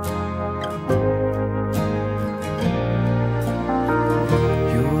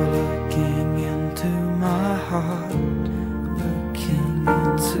 You're looking into my heart, looking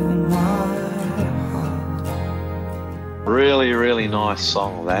into my heart. Really, really nice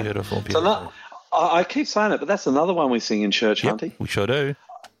song, that. Beautiful, So beautiful. I keep saying it, but that's another one we sing in church, Yep, Hunty. we sure do.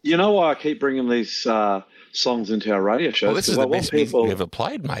 You know why I keep bringing these songs into our radio shows? Well, this is 'Cause the I want best music people. you've ever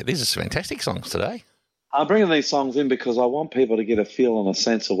played, mate. These are fantastic songs today. I'm bringing these songs in because I want people to get a feel and a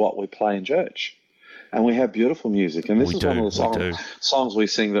sense of what we play in church. And we have beautiful music. And this We is do, one of we the do. songs we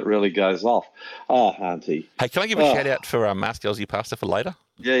sing that really goes off. Oh, Hunty. Hey, can I give a shout out for Ask the Aussie Pastor for later?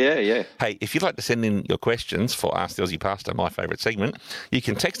 Yeah. Hey, if you'd like to send in your questions for Ask the Aussie Pastor, my favourite segment, you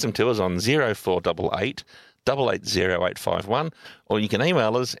can text them to us on 0488 880851, or you can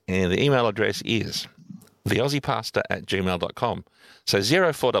email us, and the email address is theaussiepastor@gmail.com. So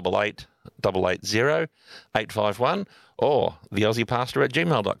 0488 880 851 or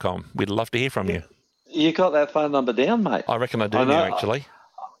theaussiepastor@gmail.com. We'd love to hear from you. You got that phone number down, mate? I reckon I do I know- now, actually.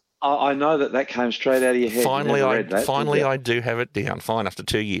 I know that came straight out of your head. You Finally, never read that, did you? I do have it down. Fine, after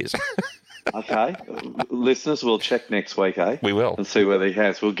 2 years. Okay. Listeners, we'll check next week, eh? We will. And see whether he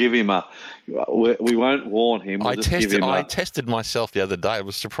has. We'll give him we won't warn him. We'll I just give him tested myself the other day. I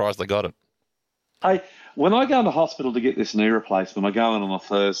was surprised I got it. Hey, when I go into hospital to get this knee replacement, I go in on a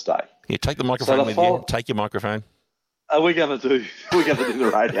Thursday. You take the microphone the with follow- you. Take your microphone. Are we going to do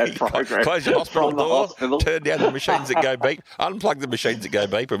the radio program? Close your hospital from the door. hospital? Turn down the machines that go beep. Unplug the machines that go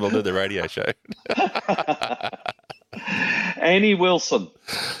beep, and we'll do the radio show. Annie Wilson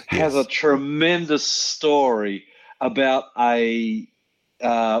has a tremendous story about it's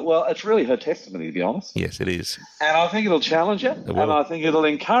really her testimony, to be honest. Yes, it is. And I think it'll challenge you, will. and I think it'll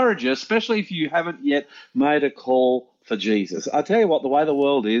encourage you, especially if you haven't yet made a call for Jesus. I tell you what, the way the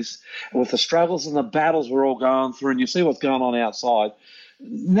world is, with the struggles and the battles we're all going through, and you see what's going on outside,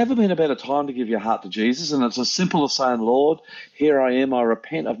 never been a better time to give your heart to Jesus. And it's as simple as saying, Lord, here I am. I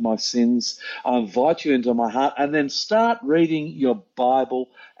repent of my sins. I invite you into my heart. And then start reading your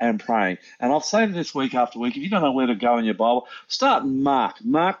Bible and praying. And I've said this week after week, if you don't know where to go in your Bible, start in Mark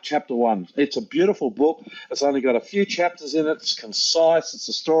chapter 1. It's a beautiful book. It's only got a few chapters in it. It's concise. It's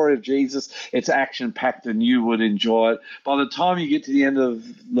the story of Jesus. It's action-packed, and you would enjoy it. By the time you get to the end of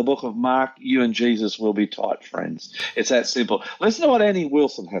the book of Mark, you and Jesus will be tight friends. It's that simple. Listen to what Annie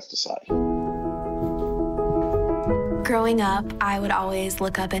Wilson has to say. Growing up, I would always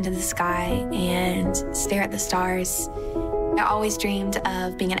look up into the sky and stare at the stars. I always dreamed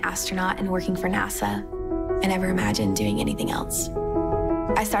of being an astronaut and working for NASA. I never imagined doing anything else.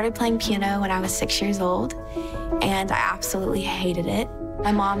 I started playing piano when I was 6 years old, and I absolutely hated it.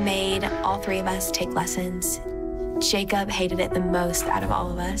 My mom made all three of us take lessons. Jacob hated it the most out of all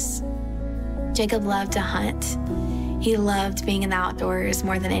of us. Jacob loved to hunt. He loved being in the outdoors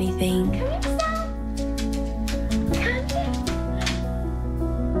more than anything.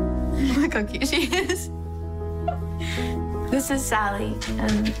 Look how cute she is. This is Sally,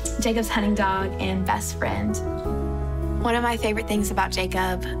 Jacob's hunting dog and best friend. One of my favorite things about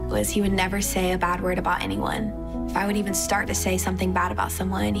Jacob was he would never say a bad word about anyone. If I would even start to say something bad about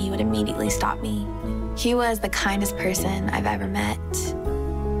someone, he would immediately stop me. He was the kindest person I've ever met.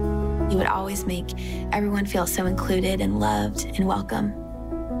 He would always make everyone feel so included and loved and welcome.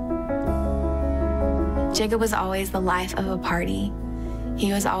 Jacob was always the life of a party.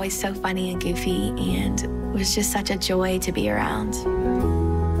 He was always so funny and goofy, and it was just such a joy to be around.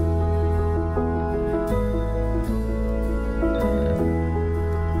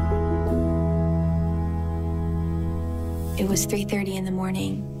 It was 3:30 in the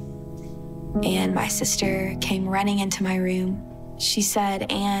morning, and my sister came running into my room. She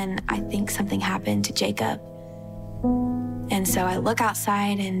said, "Anne, I think something happened to Jacob." And so I look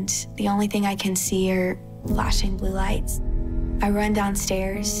outside, and the only thing I can see are flashing blue lights. I run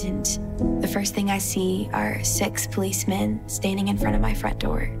downstairs, and the first thing I see are 6 policemen standing in front of my front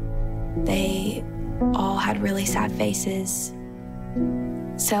door. They all had really sad faces.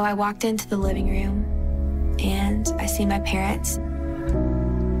 So I walked into the living room and I see my parents.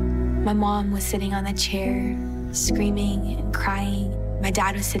 My mom was sitting on the chair, screaming and crying. My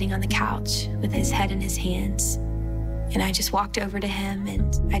dad was sitting on the couch with his head in his hands. And I just walked over to him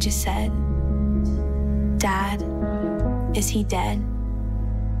and I just said, "Dad, is he dead?"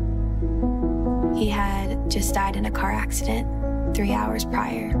 He had just died in a car accident 3 hours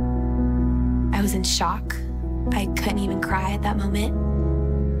prior. I was in shock. I couldn't even cry at that moment.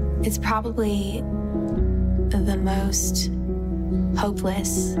 It's probably the most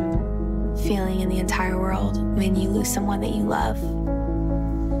hopeless feeling in the entire world when you lose someone that you love.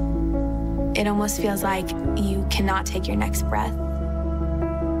 It almost feels like you cannot take your next breath.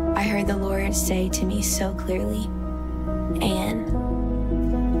 I heard the Lord say to me so clearly, "Anne,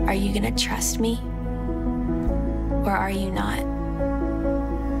 are you gonna trust me? Or are you not?"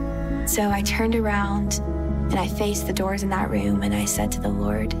 So I turned around and I faced the doors in that room and I said to the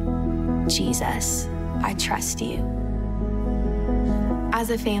Lord, "Jesus, I trust you." As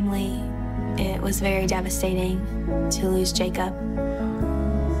a family, it was very devastating to lose Jacob.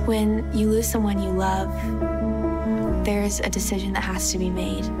 When you lose someone you love, there's a decision that has to be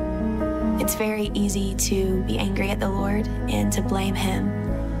made. It's very easy to be angry at the Lord and to blame him,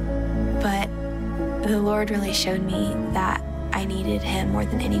 but the Lord really showed me that I needed him more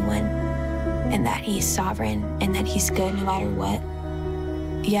than anyone, and that he's sovereign and that he's good no matter what.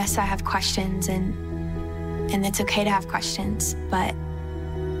 Yes, I have questions, and it's okay to have questions, but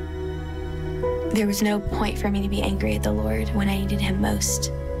there was no point for me to be angry at the Lord when I needed him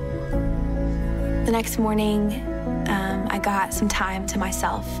most. The next morning, I got some time to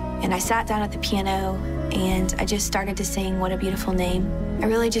myself, and I sat down at the piano, and I just started to sing "What a Beautiful Name." I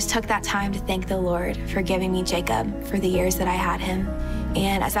really just took that time to thank the Lord for giving me Jacob for the years that I had him.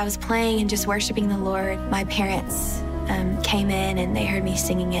 And as I was playing and just worshiping the Lord, my parents came in and they heard me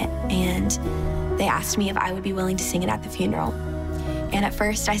singing it, and they asked me if I would be willing to sing it at the funeral. And at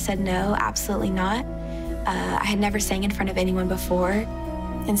first I said no, absolutely not. I had never sang in front of anyone before.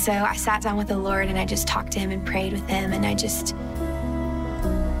 And so I sat down with the Lord and I just talked to him and prayed with him, and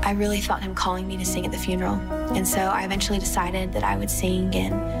I really felt him calling me to sing at the funeral. And so I eventually decided that I would sing,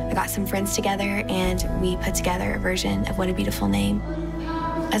 and I got some friends together and we put together a version of "What a Beautiful Name."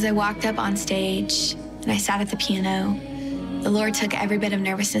 As I walked up on stage and I sat at the piano, the Lord took every bit of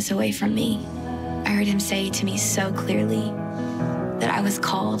nervousness away from me. I heard him say to me so clearly that I was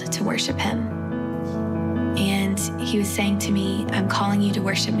called to worship him. And he was saying to me, "I'm calling you to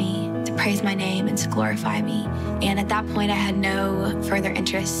worship me, to praise my name, and to glorify me." And at that point, I had no further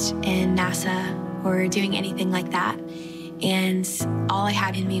interest in NASA or doing anything like that. And all I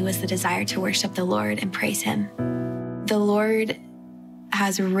had in me was the desire to worship the Lord and praise him. The Lord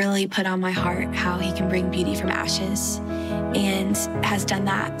has really put on my heart how he can bring beauty from ashes, and has done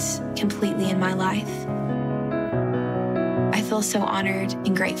that completely in my life. I feel so honored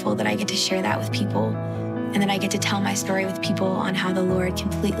and grateful that I get to share that with people, and that I get to tell my story with people on how the Lord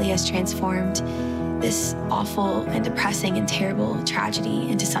completely has transformed this awful and depressing and terrible tragedy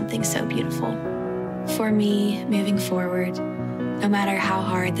into something so beautiful. For me, moving forward, no matter how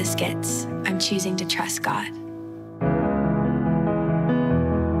hard this gets, I'm choosing to trust God.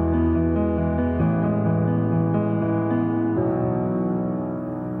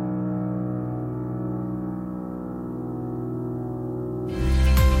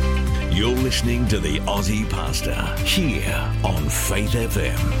 You're listening to the Aussie Pastor here on Faith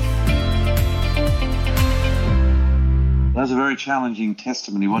FM. That's a very challenging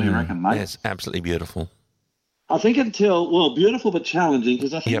testimony. What do you reckon, mate? Yes, absolutely beautiful. I think beautiful but challenging,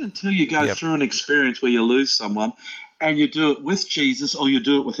 because I think until you go through an experience where you lose someone and you do it with Jesus or you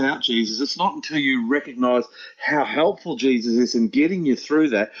do it without Jesus, it's not until you recognize how helpful Jesus is in getting you through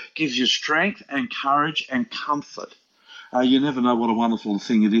that, gives you strength and courage and comfort. You never know what a wonderful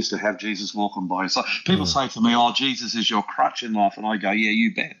thing it is to have Jesus walking by. So people say to me, "Oh, Jesus is your crutch in life." And I go, "Yeah,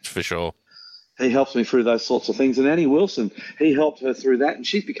 you bet." For sure. He helps me through those sorts of things. And Annie Wilson, he helped her through that, and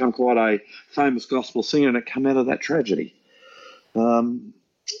she's become quite a famous gospel singer, and it came out of that tragedy. Our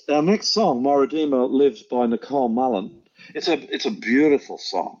next song, "My Redeemer Lives" by Nicole Mullen. It's a beautiful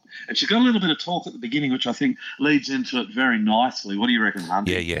song. And she's got a little bit of talk at the beginning, which I think leads into it very nicely. What do you reckon,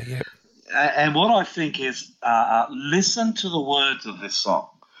 Hunter? Yeah. And what I think is, listen to the words of this song.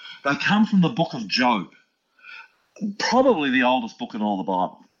 They come from the book of Job, probably the oldest book in all the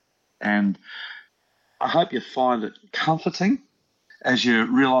Bible. And I hope you find it comforting as you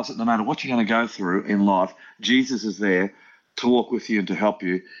realise that no matter what you're going to go through in life, Jesus is there to walk with you and to help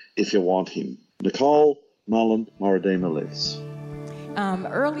you if you want him. Nicole Mullen, "My Redeemer Lives."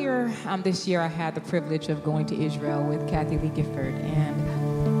 Earlier this year, I had the privilege of going to Israel with Kathy Lee Gifford, and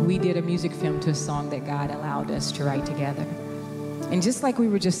did a music film to a song that God allowed us to write together. And just like we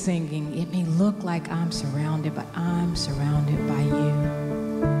were just singing, it may look like I'm surrounded, but I'm surrounded by you.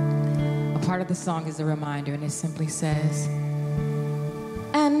 A part of the song is a reminder, and it simply says,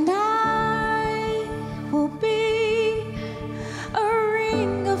 and I will be a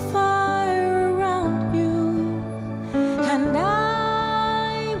ring of fire around you, and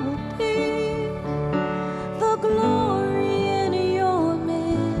I will be the glory in your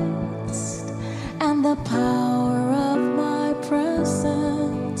midst, and the power of my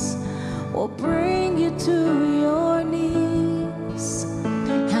presence will bring you to your knees,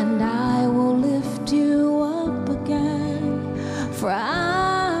 and I will lift you up again, for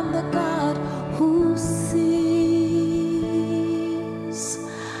I'm the God who sees.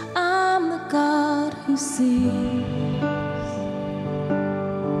 I'm the God who sees.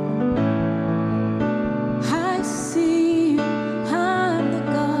 I see you. I'm the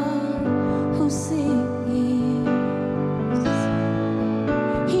God who sees.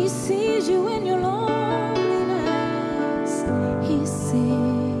 He sees you in your loneliness. He sees.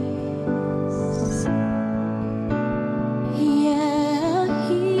 Yeah,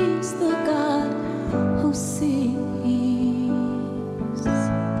 he's the God who sees.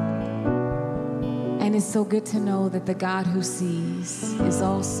 And it's so good to know that the God who sees is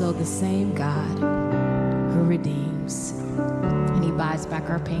also the same God who redeems. And he buys back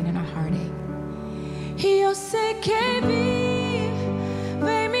our pain and our heartache. Io sé che vive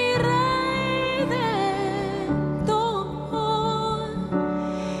mi Redentor.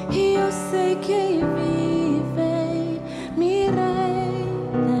 Io sé che vive mi Redentor.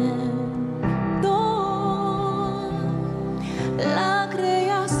 La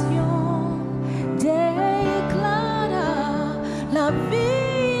creación declara la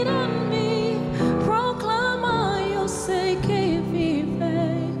vida en mí, proclama, yo sé que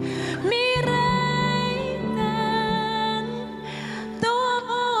vive mi Redentor.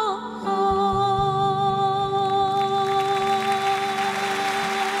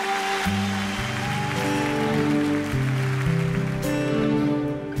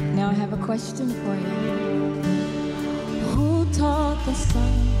 Now I have a question for you. Who taught the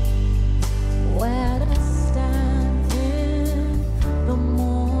sun where to stand in the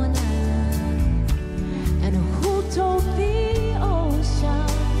morning? And who told the ocean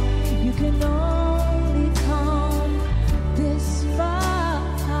you can only come this far?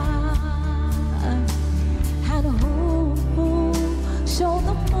 And who showed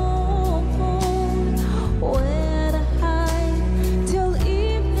the moon where to hide till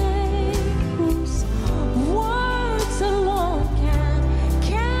evening? Whose words alone can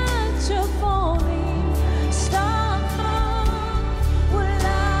catch a falling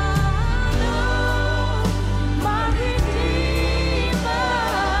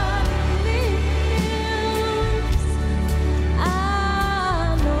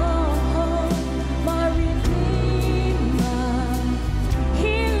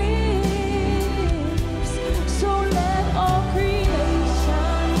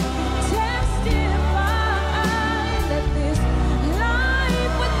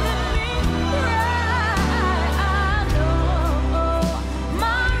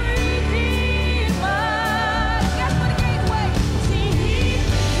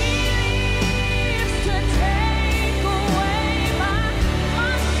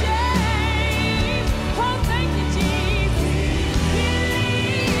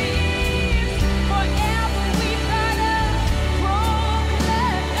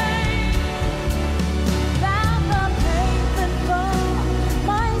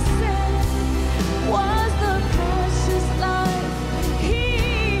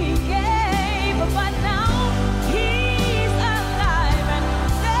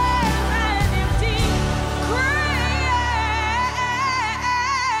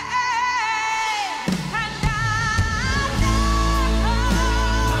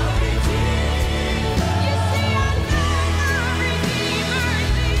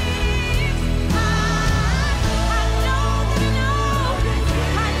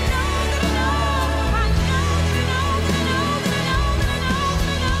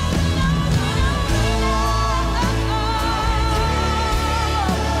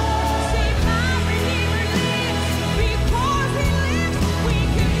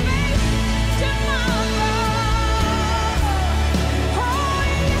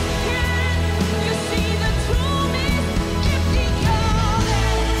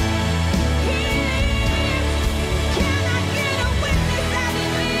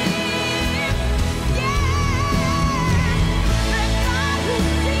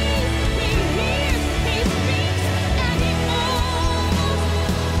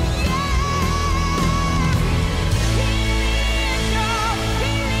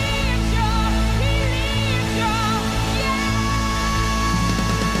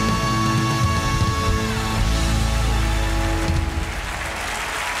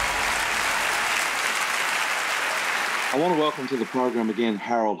I want to welcome to the program again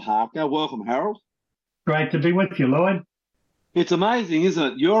Harold Harker. Welcome, Harold. Great to be with you, Lloyd. It's amazing,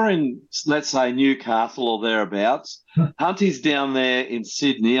 isn't it? You're in, let's say, Newcastle or thereabouts. Hunty's down there in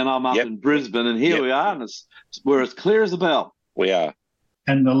Sydney, and I'm up in Brisbane, and here we are, and we're as clear as a bell. We are.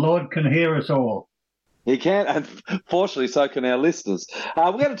 And the Lord can hear us all. He can, and fortunately, so can our listeners.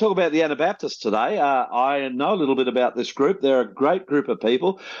 We're going to talk about the Anabaptists today. I know a little bit about this group. They're a great group of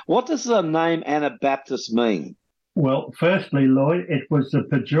people. What does the name Anabaptist mean? Well, firstly, Lloyd, it was a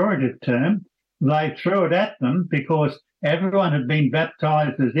pejorative term. They threw it at them because everyone had been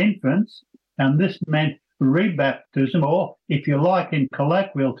baptized as infants, and this meant rebaptism, or, if you like, in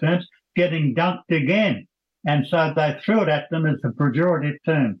colloquial terms, getting dunked again. And so they threw it at them as a pejorative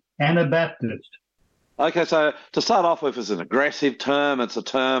term, Anabaptist. Okay, so to start off with, it's an aggressive term. It's a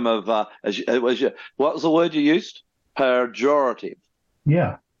term of, what was the word you used? Pejorative.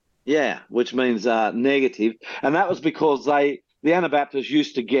 Yeah. Yeah, which means negative. And that was because the Anabaptists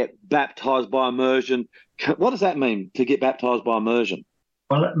used to get baptized by immersion. What does that mean, to get baptized by immersion?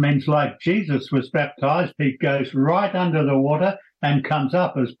 Well, it means like Jesus was baptized, he goes right under the water and comes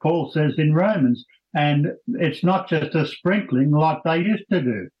up, as Paul says in Romans. And it's not just a sprinkling like they used to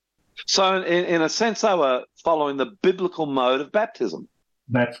do. So in a sense, they were following the biblical mode of baptism.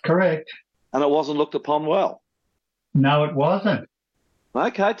 That's correct. And it wasn't looked upon well. No, it wasn't.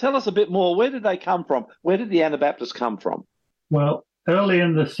 Okay, tell us a bit more. Where did they come from? Where did the Anabaptists come from? Well, early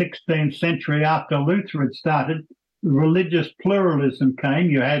in the 16th century, after Luther had started, religious pluralism came.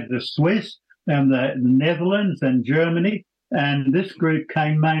 You had the Swiss and the Netherlands and Germany, and this group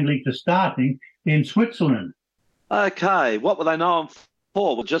came mainly to starting in Switzerland. Okay, what were they known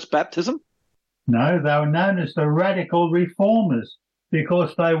for? Just baptism? No, they were known as the radical reformers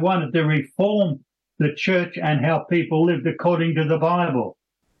because they wanted to reform the church and how people lived according to the Bible.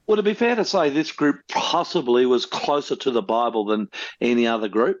 Would it be fair to say this group possibly was closer to the Bible than any other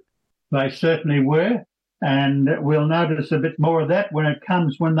group? They certainly were, and we'll notice a bit more of that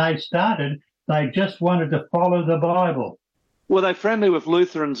when they started. They just wanted to follow the Bible. Were they friendly with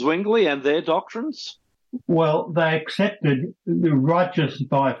Luther and Zwingli and their doctrines? Well, they accepted the righteous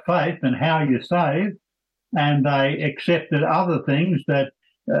by faith and how you're saved, and they accepted other things that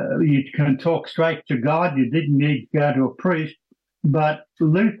you can talk straight to God. You didn't need to go to a priest. But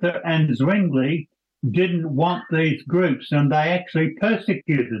Luther and Zwingli didn't want these groups, and they actually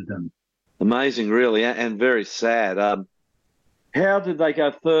persecuted them. Amazing, really, and very sad. How did they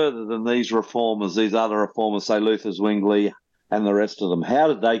go further than these reformers, these other reformers, say Luther, Zwingli, and the rest of them? How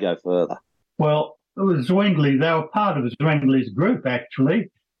did they go further? Well, Zwingli, they were part of Zwingli's group,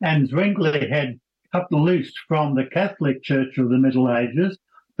 actually, and Zwingli had cut loose from the Catholic Church of the Middle Ages.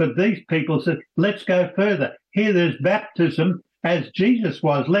 But these people said, let's go further. Here there's baptism as Jesus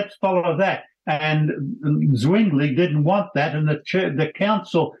was. Let's follow that. And Zwingli didn't want that, and the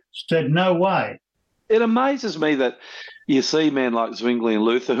council said, no way. It amazes me that you see men like Zwingli and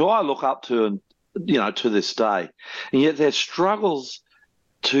Luther, who I look up to, and to this day, and yet their struggles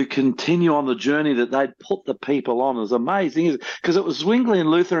to continue on the journey that they'd put the people on is amazing, because it was Zwingli and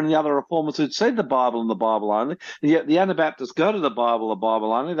Luther and the other reformers who'd said the Bible and the Bible only, and yet the Anabaptists go to the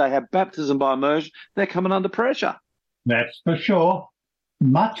Bible only. They have baptism by immersion. They're coming under pressure. That's for sure.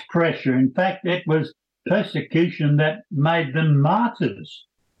 Much pressure. In fact, it was persecution that made them martyrs.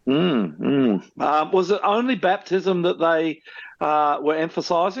 Was it only baptism that they were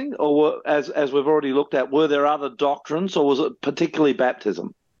emphasising, or as we've already looked at, were there other doctrines, or was it particularly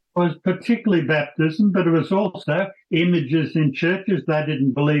baptism? It was particularly baptism, but it was also images in churches. They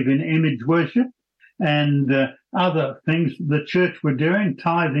didn't believe in image worship, and other things the church were doing.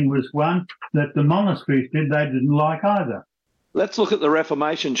 Tithing was one that the monasteries did. They didn't like either. Let's look at the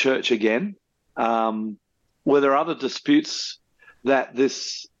Reformation Church again. Were there other disputes that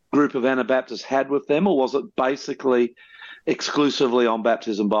this group of Anabaptists had with them, or was it basically exclusively on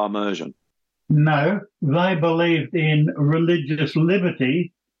baptism by immersion? No, they believed in religious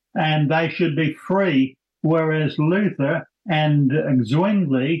liberty and they should be free, whereas Luther and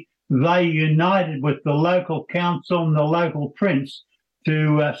Zwingli, they united with the local council and the local prince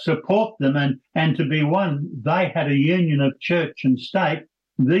to support them and to be one. They had a union of church and state.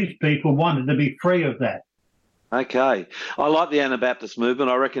 These people wanted to be free of that. Okay. I like the Anabaptist movement.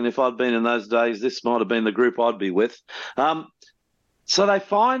 I reckon if I'd been in those days, this might have been the group I'd be with. So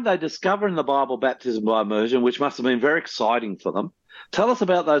they discover in the Bible baptism by immersion, which must have been very exciting for them. Tell us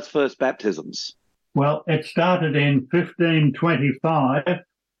about those first baptisms. Well, it started in 1525.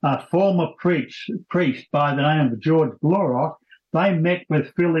 A former priest by the name of George Blaurock, they met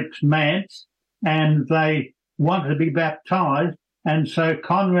with Felix Manz and they wanted to be baptized. And so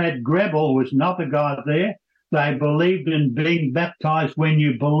Conrad Grebel was another guy there. They believed in being baptized when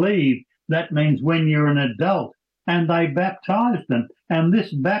you believe. That means when you're an adult. And they baptized them. And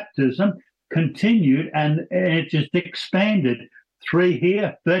this baptism continued, and it just expanded. 3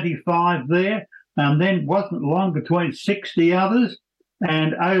 here, 35 there, and then wasn't long between 60 others.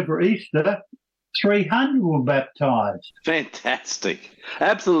 And over Easter, 300 were baptized. Fantastic.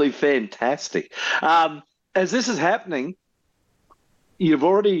 Absolutely fantastic. As this is happening, you've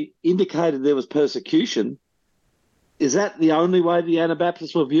already indicated there was persecution. Is that the only way the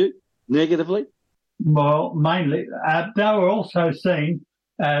Anabaptists were viewed? Negatively? Well, mainly. They were also seen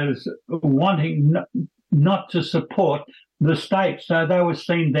as wanting not to support the state, so they were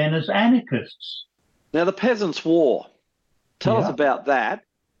seen then as anarchists. Now, the Peasants' War. Tell us about that.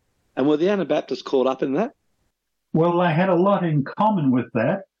 And were the Anabaptists caught up in that? Well, they had a lot in common with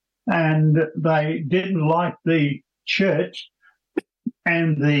that, and they didn't like the church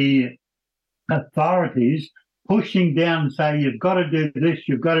and the authorities pushing down and say, you've got to do this,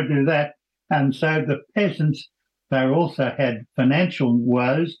 you've got to do that. And so the peasants, they also had financial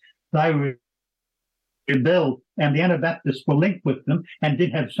woes. They rebelled, and the Anabaptists were linked with them and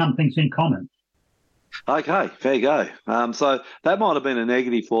did have some things in common. Okay, there you go. So that might have been a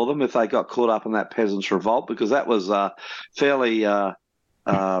negative for them if they got caught up in that peasants' revolt, because that was fairly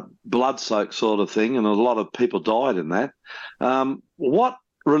blood-soaked sort of thing, and a lot of people died in that. What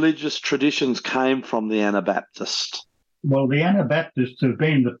religious traditions came from the Anabaptists? Well, the Anabaptists have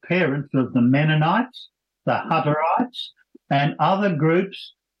been the parents of the Mennonites, the Hutterites, and other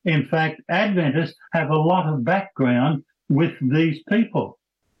groups. In fact, Adventists have a lot of background with these people.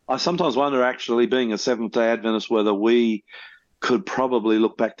 I sometimes wonder, actually, being a Seventh-day Adventist, whether we could probably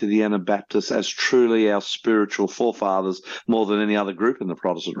look back to the Anabaptists as truly our spiritual forefathers more than any other group in the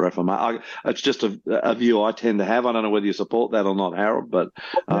Protestant Reformation. It's just a view I tend to have. I don't know whether you support that or not, Harold, but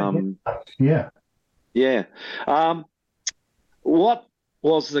yeah. What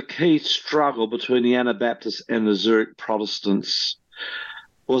was the key struggle between the Anabaptists and the Zurich Protestants?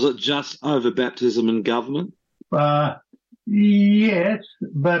 Was it just over baptism and government? Yes,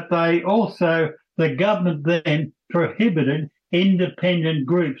 but the government then prohibited independent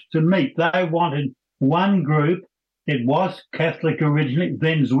groups to meet. They wanted one group. It was Catholic originally,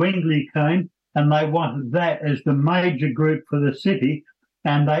 then Zwingli came, and they wanted that as the major group for the city.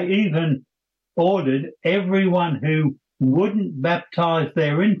 And they even ordered everyone who wouldn't baptize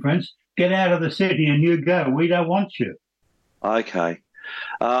their infants, get out of the city and you go. We don't want you. Okay.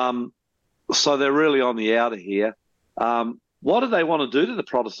 So they're really on the outer here. What did they want to do to the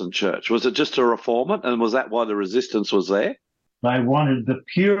Protestant church? Was it just to reform it, and was that why the resistance was there? They wanted the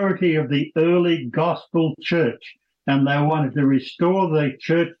purity of the early gospel church, and they wanted to restore the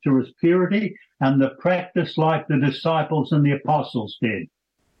church to its purity and the practice like the disciples and the apostles did.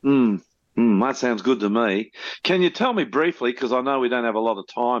 That sounds good to me. Can you tell me briefly, because I know we don't have a lot of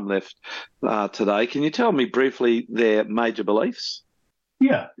time left today, can you tell me briefly their major beliefs?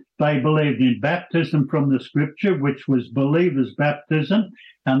 Yeah, they believed in baptism from the scripture, which was believers' baptism,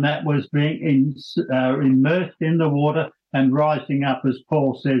 and that was being immersed in the water and rising up, as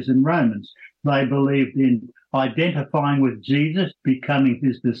Paul says in Romans. They believed in identifying with Jesus, becoming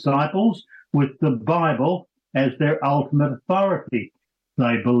his disciples, with the Bible as their ultimate authority.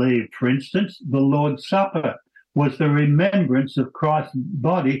 They believed, for instance, the Lord's Supper was the remembrance of Christ's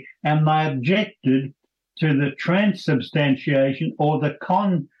body, and they objected to the transubstantiation or the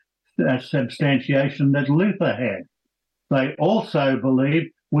consubstantiation that Luther had. They also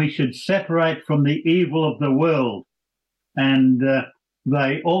believed we should separate from the evil of the world. And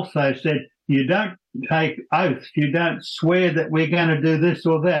they also said, you don't take oaths, you don't swear that we're going to do this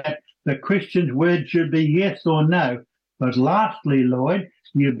or that. The Christian's word should be yes or no. But lastly, Lloyd,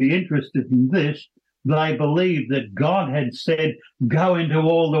 you'd be interested in this. They believed that God had said, go into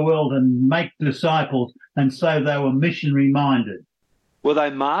all the world and make disciples, and so they were missionary-minded. Were they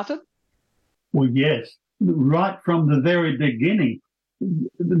martyred? Well, yes. Right from the very beginning,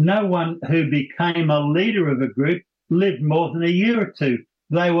 no one who became a leader of a group lived more than a year or two.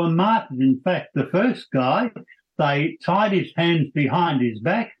 They were martyred. In fact, the first guy, they tied his hands behind his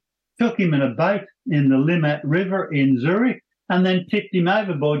back, took him in a boat in the Limmat River in Zurich, and then tipped him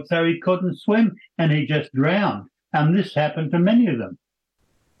overboard so he couldn't swim, and he just drowned. And this happened to many of them.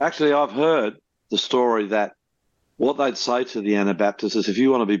 Actually, I've heard the story that what they'd say to the Anabaptists is, if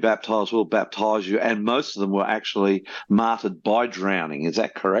you want to be baptized, we'll baptize you. And most of them were actually martyred by drowning. Is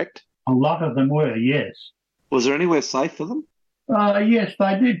that correct? A lot of them were, yes. Was there anywhere safe for them? Yes,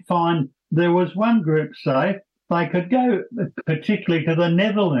 they did find there was one group safe. They could go particularly to the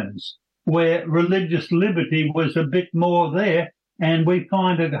Netherlands, where religious liberty was a bit more there, and we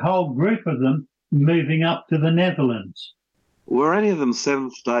find a whole group of them moving up to the Netherlands. Were any of them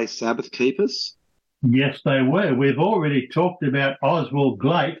Seventh-day Sabbath keepers? Yes, they were. We've already talked about Oswald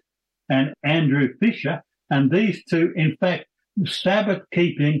Glate and Andrew Fisher, and these two, in fact, Sabbath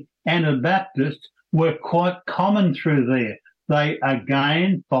keeping Anabaptists were quite common through there. They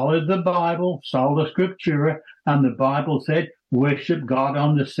again followed the Bible, sola scriptura, and the Bible said, worship God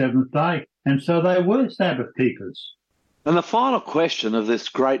on the seventh day. And so they were Sabbath keepers. And the final question of this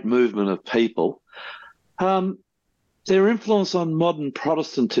great movement of people, their influence on modern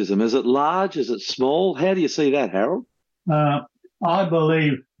Protestantism, is it large? Is it small? How do you see that, Harold? I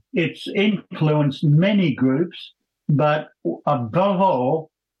believe it's influenced many groups, but above all,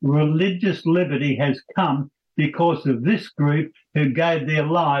 religious liberty has come because of this group who gave their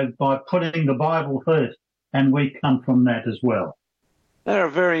lives by putting the Bible first, and we come from that as well. They're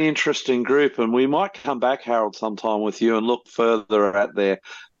a very interesting group, and we might come back, Harold, sometime with you and look further at their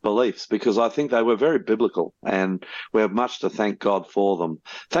beliefs, because I think they were very biblical, and we have much to thank God for them.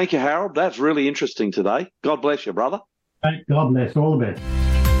 Thank you, Harold. That's really interesting today. God bless you, brother. God bless. All the best.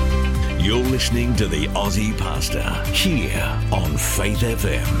 You're listening to the Aussie Pastor here on Faith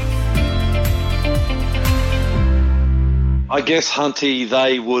FM. I guess, Hunty,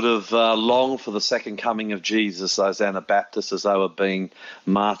 they would have longed for the second coming of Jesus, those Anabaptists, as they were being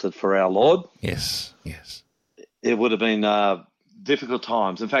martyred for our Lord. Yes, yes. It would have been difficult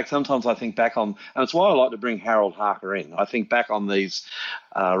times. In fact, sometimes I think back on, and it's why I like to bring Harold Harker in, I think back on these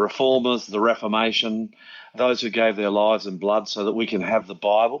reformers, the Reformation, those who gave their lives and blood so that we can have the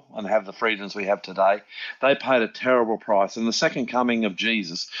Bible and have the freedoms we have today. They paid a terrible price. And the second coming of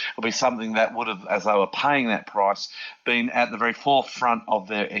Jesus will be something that would have, as they were paying that price, been at the very forefront of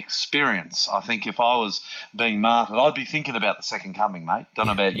their experience. I think if I was being martyred, I'd be thinking about the second coming, mate. Don't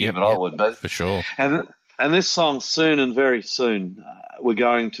know about you, but I would be. For sure. And this song, Soon and Very Soon, we're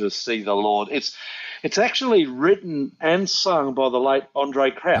going to see the Lord. It's actually written and sung by the late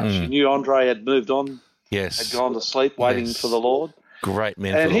Andre Crouch. You knew Andre had moved on. Yes. Had gone to sleep waiting for the Lord. Great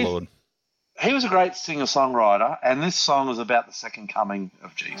man for the Lord. He was a great singer-songwriter, and this song is about the second coming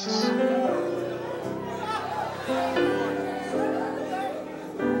of Jesus.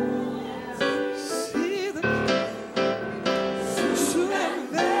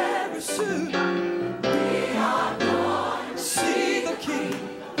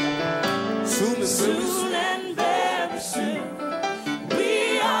 Soon and very soon,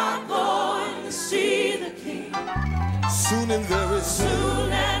 we are going to see the King. Soon and very soon.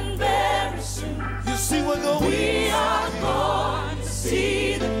 Soon and very soon. You see we're going. We are going to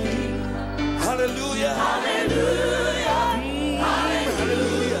see the King. Hallelujah. Hallelujah.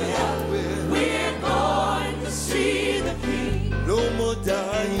 Hallelujah. We're going to see the King. No more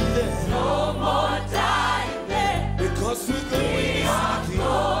dying there. No more dying there. Because we're going. We are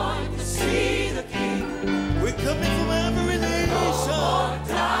going to see the King. We're coming from every nation. No more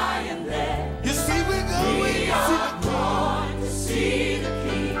dying there. You see we're going. We are going to see the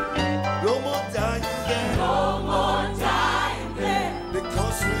King. No more dying there. No more dying there.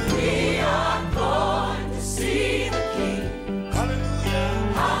 Because we are going to see the King. Hallelujah.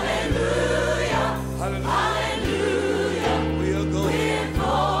 Hallelujah. Hallelujah. We're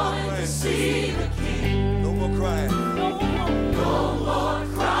going to see the King. No more crying. No more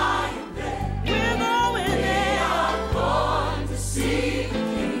crying there. We're going there. We are going to see the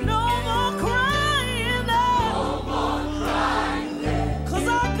King. No more crying there. No more crying there. 'Cause I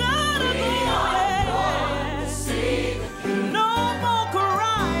gotta go. We are going to see the King. No more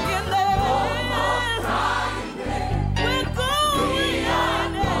crying there. No more crying there. We're going. We are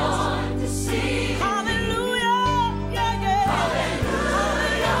going to see. Hallelujah. Yeah, yeah.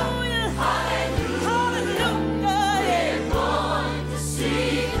 Hallelujah. Hallelujah. We're going to see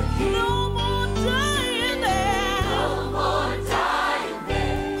the King. No more dying there. No more dying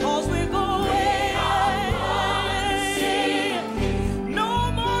there. 'Cause we're going. We are going to see the King. No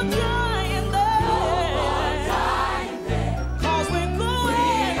more dying there. No more dying there. 'Cause we're going.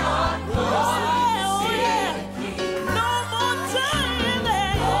 We are going to see the King. No more dying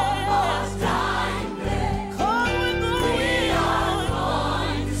there. No more dying there. 'Cause we're going. We are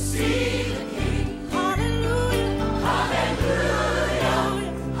going to see the King. Hallelujah. Hallelujah.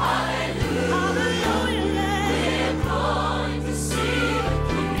 Hallelujah. We're going to see the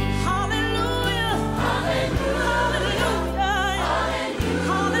King. Hallelujah. Hallelujah.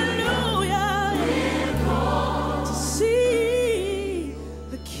 Hallelujah. We're going to see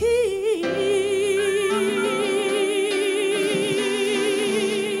the King.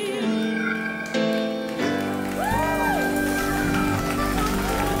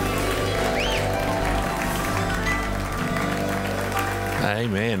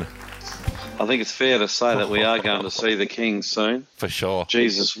 Amen. I think it's fair to say that we are going to see the King soon. For sure.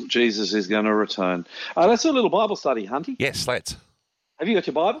 Jesus is going to return. Let's do a little Bible study, Hunty. Yes, let's. Have you got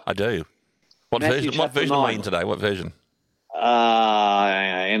your Bible? I do. What Matthew version? What version chapter am I 9. in today? What version?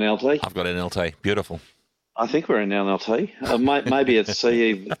 NLT. I've got NLT. Beautiful. I think we're in NLT. Maybe it's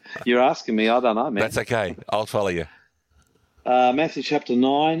CE. You're asking me. I don't know, man. That's okay. I'll follow you. Matthew chapter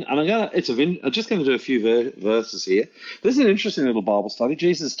 9, and I'm just going to do a few verses here. This is an interesting little Bible study.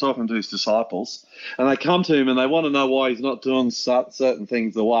 Jesus is talking to his disciples, and they come to him and they want to know why he's not doing certain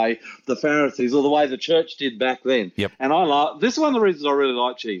things the way the Pharisees or the way the church did back then. Yep. And this is one of the reasons I really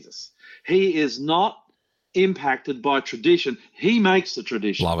like Jesus. He is not impacted by tradition. He makes the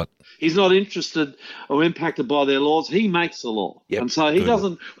tradition. Love it. He's not interested or impacted by their laws. He makes the law. Yep. And so he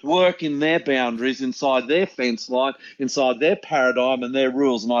doesn't work in their boundaries, inside their fence line, inside their paradigm and their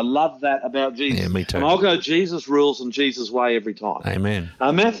rules. And I love that about Jesus. Yeah, me too. And I'll go Jesus' rules and Jesus' way every time. Amen.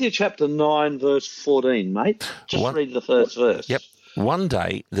 Matthew chapter 9, verse 14, mate. Just read the first verse. Yep. One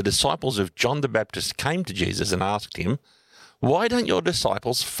day, the disciples of John the Baptist came to Jesus and asked him, "Why don't your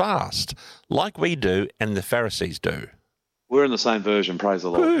disciples fast like we do and the Pharisees do?" We're in the same version, praise the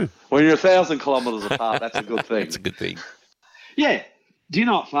Lord. Woo. When you're 1,000 kilometres apart, that's a good thing. That's a good thing. Yeah. Do you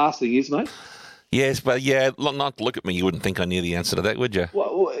know what fasting is, mate? Yes, but not to look at me, you wouldn't think I knew the answer to that, would you?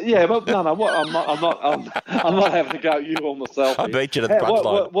 Well, yeah, but no. I'm not having to go at you or myself. I beat you to the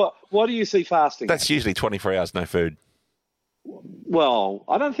punchline. What do you see fasting? That's usually 24 hours, no food. Well,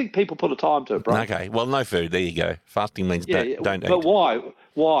 I don't think people put a time to it, bro. Okay, well, no food. There you go. Fasting means don't eat. But why?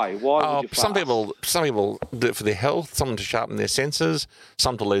 Why would you fast? Some people do it for their health, some to sharpen their senses,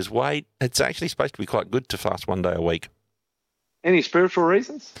 some to lose weight. It's actually supposed to be quite good to fast one day a week. Any spiritual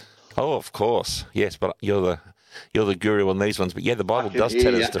reasons? Oh, of course. Yes, but you're the guru on these ones. But yeah, the Bible does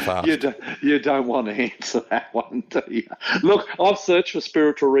tell us to fast. You don't want to answer that one, do you? Look, I've searched for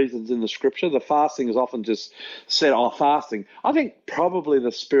spiritual reasons in the scripture. The fasting is often just said, fasting. I think probably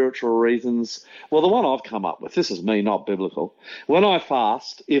the spiritual reasons, well, the one I've come up with, this is me, not biblical. When I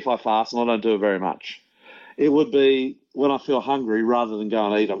fast, if I fast, and I don't do it very much, it would be when I feel hungry rather than go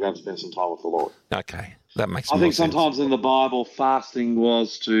and eat, I'm going to spend some time with the Lord. Okay, that makes I think sense. sometimes in the Bible, fasting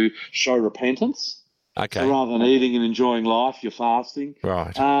was to show repentance. Okay. So rather than eating and enjoying life, you're fasting.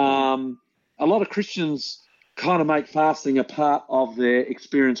 Right. A lot of Christians kind of make fasting a part of their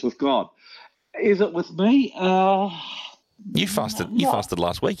experience with God. Is it with me? You fasted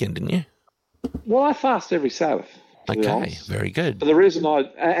last weekend, didn't you? Well, I fast every Sabbath. Okay, very good. But the reason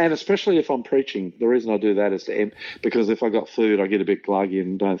and especially if I'm preaching, the reason I do that is because if I got food, I get a bit gluggy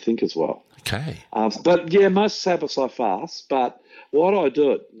and don't think as well. Okay. But yeah, most Sabbaths I fast, but why do I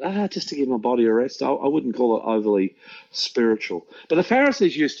do it? Just to give my body a rest. I wouldn't call it overly spiritual. But the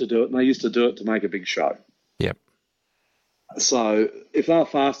Pharisees used to do it, and they used to do it to make a big show. Yep. So if they're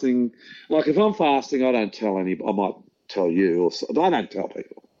fasting, like if I'm fasting, I don't tell anybody. I might tell you, but I don't tell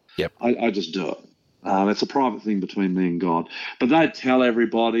people. Yep. I just do it. It's a private thing between me and God. But they'd tell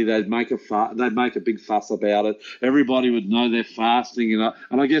everybody. They'd make a big fuss about it. Everybody would know they're fasting,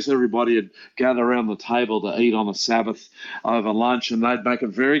 and I guess everybody would gather around the table to eat on a Sabbath over lunch, and they'd make it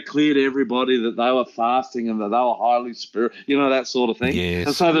very clear to everybody that they were fasting and that they were highly spiritual, that sort of thing. Yes.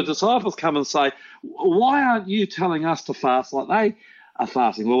 And so the disciples come and say, "Why aren't you telling us to fast like they are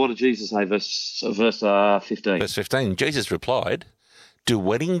fasting?" Well, what did Jesus say? Verse 15. Verse 15. Jesus replied, "Do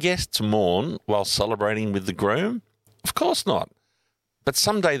wedding guests mourn while celebrating with the groom? Of course not. But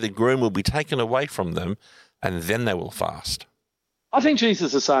someday the groom will be taken away from them, and then they will fast." I think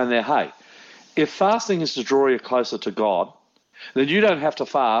Jesus is saying there, hey, if fasting is to draw you closer to God, then you don't have to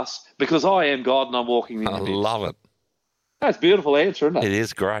fast because I am God and I'm walking in your midst. I love it. That's a beautiful answer, isn't it? It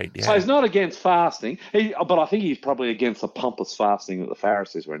is great, yeah. So he's not against fasting, but I think he's probably against the pompous fasting that the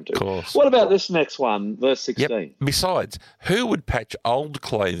Pharisees were into. Of course. What about this next one, verse 16? Yep. Besides, who would patch old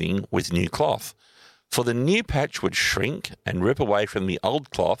clothing with new cloth? For the new patch would shrink and rip away from the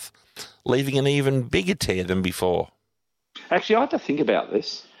old cloth, leaving an even bigger tear than before. Actually, I have to think about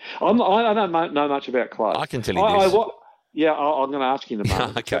this. I don't know much about clothes. I can tell you this. I'm going to ask you in a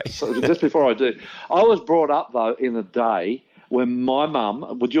moment. Okay. So just before I do, I was brought up, though, in a day when my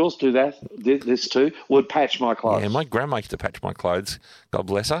mum, would yours do that, this too, would patch my clothes. Yeah, my grandma used to patch my clothes. God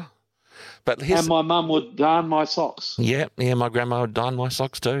bless her. And my mum would darn my socks. Yeah, my grandma would darn my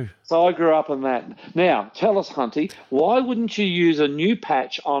socks too. So I grew up in that. Now, tell us, Hunty, why wouldn't you use a new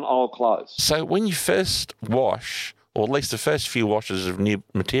patch on old clothes? So when you first wash, or at least the first few washes of new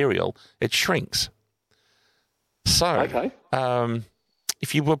material, it shrinks. So, okay.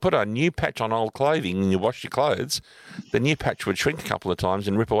 If you would put a new patch on old clothing and you wash your clothes, the new patch would shrink a couple of times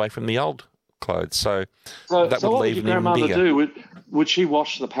and rip away from the old clothes. So that would what leave would your an even grandmother bigger. do? would she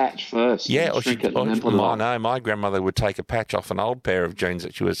wash the patch first? Yeah, and or shrink it and then put it on? no, my grandmother would take a patch off an old pair of jeans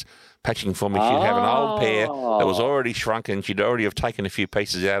that she was patching for me. She'd have an old pair that was already shrunken. She'd already have taken a few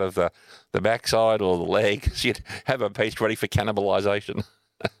pieces out of the backside or the leg. She'd have a piece ready for cannibalisation.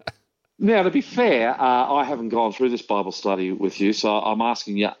 Now, to be fair, I haven't gone through this Bible study with you, so I'm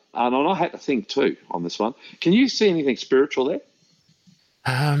asking you, and I had to think too on this one. Can you see anything spiritual there?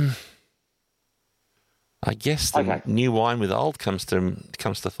 I guess the new wine with old comes to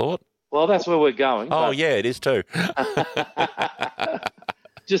thought. Well, that's where we're going. Oh, yeah, it is too.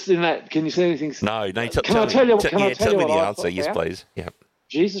 Just in that, can you see anything? No. Can I tell you what the I answer. thought, Yes, please. Yep.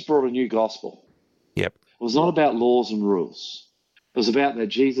 Jesus brought a new gospel. Yep. It was not about laws and rules. It was about that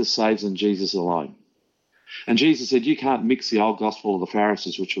Jesus saves and Jesus alone. And Jesus said, you can't mix the old gospel of the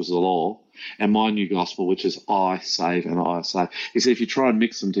Pharisees, which was the law, and my new gospel, which is I save and I save. He said, if you try and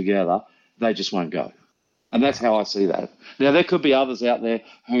mix them together, they just won't go. And that's how I see that. Now, there could be others out there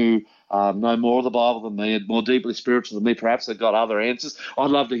who know more of the Bible than me and more deeply spiritual than me. Perhaps they've got other answers.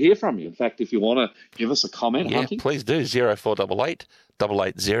 I'd love to hear from you. In fact, if you want to give us a comment, Hunty. Please do. 0488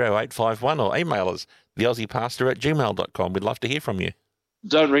 880 851 or email us, theaussiepastor@gmail.com. We'd love to hear from you.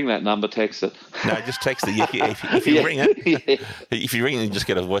 Don't ring that number, text it. No, just text it. If you ring it, if you ring it, you just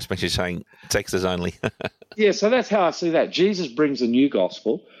get a voice message saying text us only. Yeah, so that's how I see that. Jesus brings a new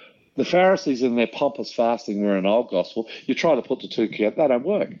gospel. The Pharisees in their pompous fasting were an old gospel. You try to put the two together, they don't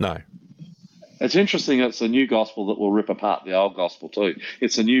work. No. It's interesting it's a new gospel that will rip apart the old gospel too.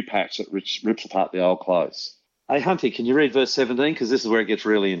 It's a new patch that rips apart the old clothes. Hey, Hunty, can you read verse 17? Because this is where it gets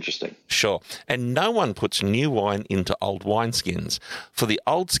really interesting. Sure. And no one puts new wine into old wineskins, for the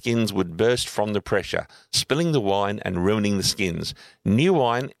old skins would burst from the pressure, spilling the wine and ruining the skins. New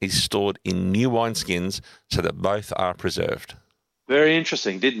wine is stored in new wineskins so that both are preserved. Very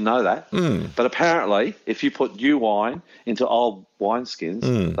interesting. Didn't know that. But apparently, if you put new wine into old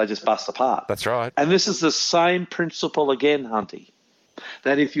wineskins, they just bust apart. That's right. And this is the same principle again, Hunty,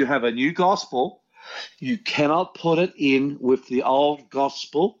 that if you have a new gospel, you cannot put it in with the old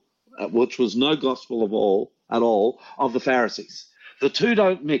gospel, which was no gospel at all, of the Pharisees. The two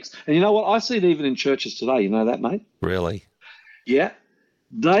don't mix. And you know what? I see it even in churches today. You know that, mate? Really? Yeah.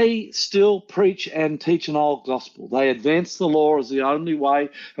 They still preach and teach an old gospel. They advance the law as the only way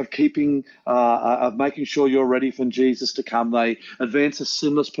of of making sure you're ready for Jesus to come. They advance a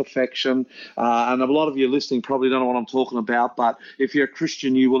sinless perfection. And a lot of you listening probably don't know what I'm talking about, but if you're a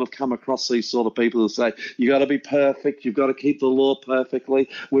Christian, you will have come across these sort of people who say, you got to be perfect. You've got to keep the law perfectly.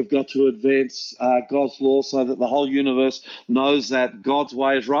 We've got to advance God's law so that the whole universe knows that God's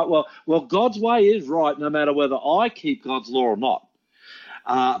way is right. Well, God's way is right no matter whether I keep God's law or not.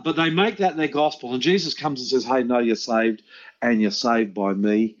 But they make that their gospel, and Jesus comes and says, hey, no, you're saved, and you're saved by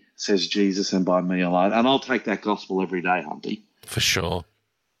me, says Jesus, and by me alone. And I'll take that gospel every day, Hunty. For sure.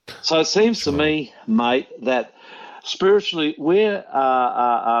 So it seems to me, mate, that spiritually we're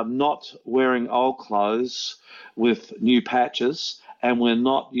not wearing old clothes with new patches, and we're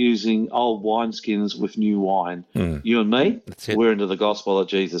not using old wineskins with new wine. You and me, we're into the gospel that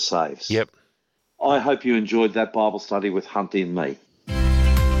Jesus saves. Yep. I hope you enjoyed that Bible study with Hunty and me.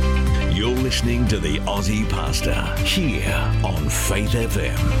 You're listening to the Aussie Pastor here on Faith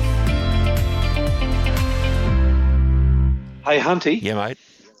FM. Hey, Hunty. Yeah, mate.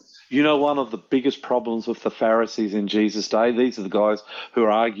 You know one of the biggest problems with the Pharisees in Jesus' day? These are the guys who are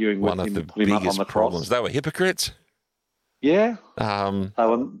arguing with him to put him up on the cross. They were hypocrites? Yeah.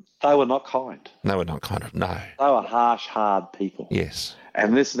 They were not kind. They were not kind. No. They were harsh, hard people. Yes.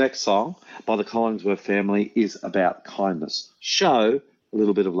 And this next song by the Collingsworth family is about kindness. Show a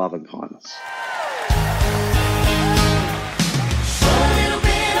little bit of love and kindness. Show a little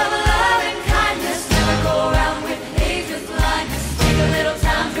bit of love and kindness. Never go around with hate and blindness. Take a little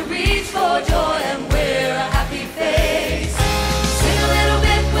time to reach for joy and wear a happy face. Sing a little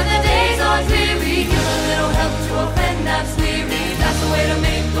bit when the days are dreary. Give a little help to a friend that's weary. That's the way to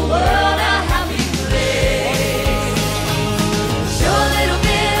make the world a happy place. Show a little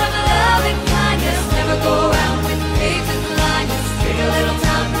bit of love and kindness. Never go around with hate and blindness. Take a little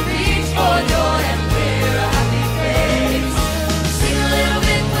time to reach for joy.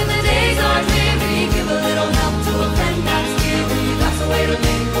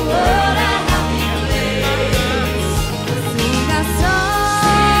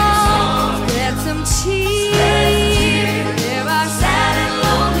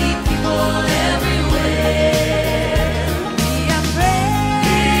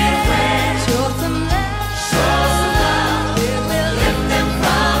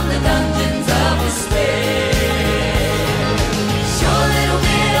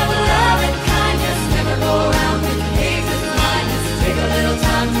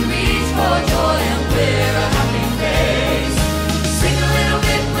 time to reach for joy and wear a happy face. Sing a little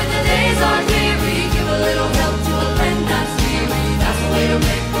bit when the days are dreary. Give a little help to a friend that's weary. That's the way to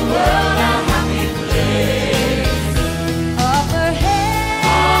make the world a happy place. Offer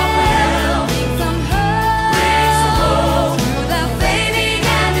help, bring some hope, through the fading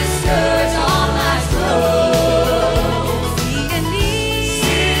and discouraged on life's road. See a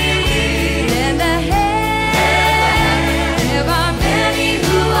need, lend a hand. There are many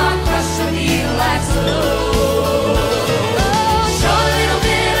who are crushed beneath life's load. Show a little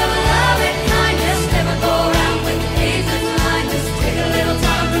bit of love and kindness. Never go around with AIDS and blindness. Take a little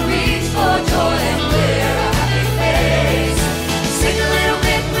time to reach for joy and wear a happy face. Sing a little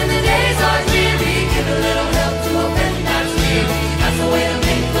bit when the days are dreary. Give a little help to a friend that's weary. That's the way to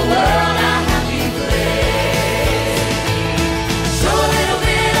make the world a happy place. Show a little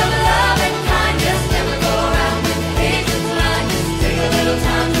bit of love and kindness. Never go around with hate and blindness. Take a little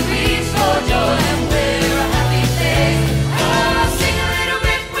time to reach for joy and wear a happy face. Oh, sing a little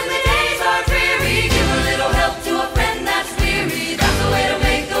bit when the days are dreary. Give a little help to a friend that's weary. That's the way to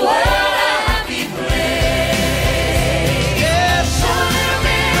make the world a happy place. Show a little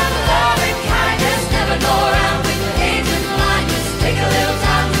bit of love and kindness. Never go around with hate and blindness. Take a little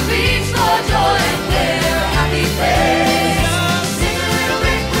time to reach for joy and wear a happy face. Sing a little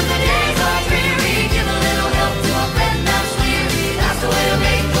bit when the days are dreary. Give a little help to a friend that's weary. That's the way to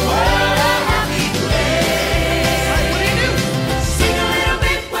make the world a happy place. Sing a little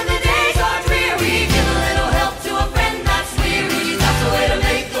bit when the days are dreary. Give a little help to a friend that's weary. That's the way to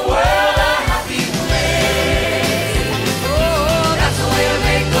make the world a happy place. Oh, that's the way to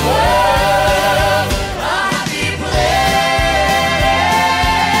make the world a happy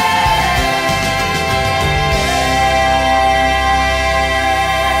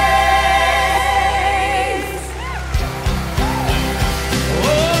place.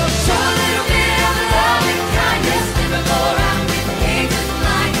 Show a little bit of love and kindness. Never go around with hate and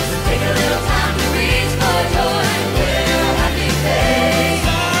blindness. Take a little time to reach for joy and wear a happy face.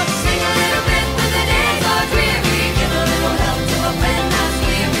 Sing a little bit when the days are dreary. Give a little help to a friend that's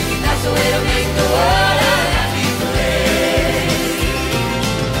weary. That's the way to make the world a happy place.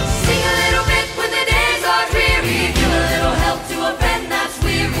 Sing a little bit when the days are dreary. Give a little help to a friend that's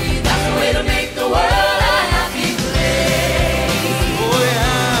weary. That's the way to make the world a happy place. Oh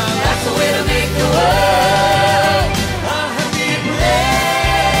yeah, that's the way to make the world a happy place.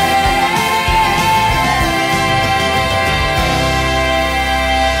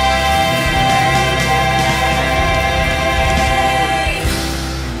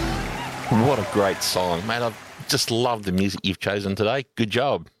 What a great song, mate. I've just loved the music you've chosen today. Good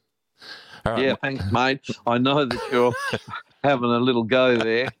job. All right, Yeah, thanks, mate. I know that you're having a little go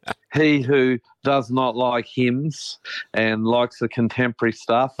there. He who does not like hymns and likes the contemporary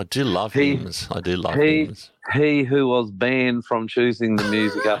stuff. I do love hymns. I do love he, hymns. he who was banned from choosing the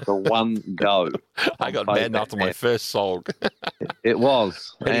music after one go. I got banned after my first song. It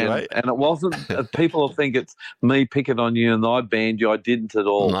was. Anyway. And it wasn't, people will think it's me picking on you and I banned you. I didn't at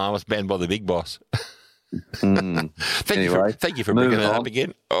all. No, I was banned by the big boss. Anyway, thank you for bringing moving that on. up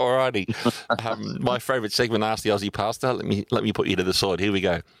again. Alrighty. My favourite segment, Ask the Aussie Pastor. Let me put you to the side. Here we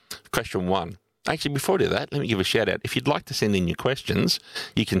go. Question 1. Actually, before I do that, let me give a shout out. If you'd like to send in your questions,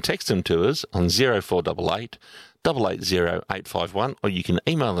 you can text them to us on 0488 880 851, or you can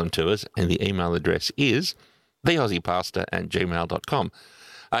email them to us, and the email address is theaussiepastor@gmail.com.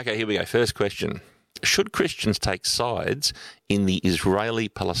 Okay, here we go. First question. Should Christians take sides in the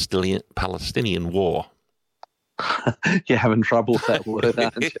Israeli-Palestinian war? You're having trouble with that word,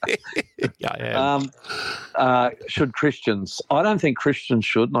 aren't you? Yeah, I am. Should Christians? I don't think Christians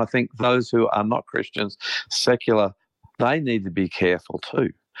should, and I think those who are not Christians, secular, they need to be careful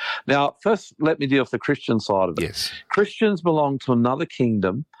too. Now, first, let me deal with the Christian side of it. Yes. Christians belong to another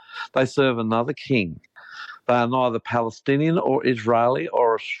kingdom. They serve another king. They are neither Palestinian or Israeli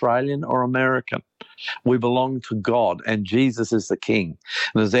or Australian or American. We belong to God, and Jesus is the King.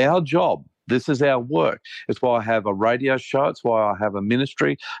 And it's our job. This is our work. It's why I have a radio show. It's why I have a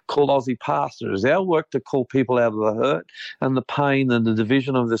ministry called Aussie Pastor. It's our work to call people out of the hurt and the pain and the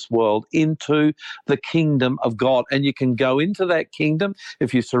division of this world into the kingdom of God. And you can go into that kingdom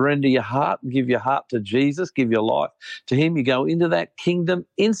if you surrender your heart and give your heart to Jesus, give your life to him. You go into that kingdom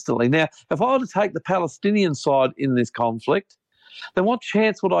instantly. Now, if I were to take the Palestinian side in this conflict, then what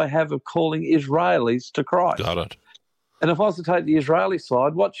chance would I have of calling Israelis to Christ? Got it. And if I was to take the Israeli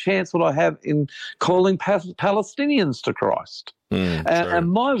side, what chance would I have in calling Palestinians to Christ?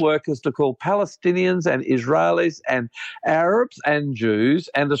 And my work is to call Palestinians and Israelis and Arabs and Jews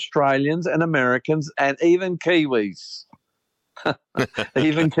and Australians and Americans and even Kiwis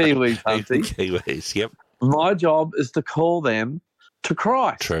even Kiwis, Even Hunty. Kiwis, yep. My job is to call them to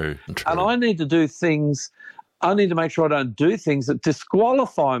Christ. True. And I need to do things, I need to make sure I don't do things that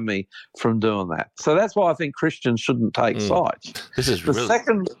disqualify me from doing that. So that's why I think Christians shouldn't take sides. This is The really...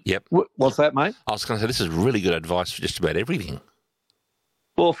 second... Yep. What's that, mate? I was going to say, this is really good advice for just about everything.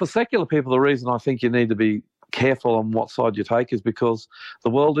 Well, for secular people, the reason I think you need to be careful on what side you take is because the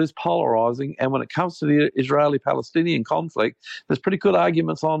world is polarising, and when it comes to the Israeli-Palestinian conflict, there's pretty good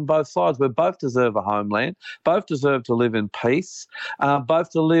arguments on both sides where both deserve a homeland, both deserve to live in peace,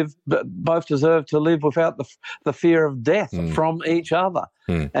 both deserve to live without the fear of death from each other.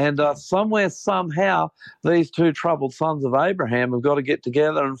 And somewhere, somehow, these two troubled sons of Abraham have got to get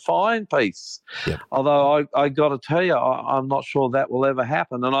together and find peace. Yep. Although I got to tell you, I'm not sure that will ever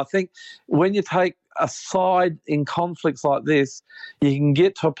happen. And I think when you take a side in conflicts like this, you can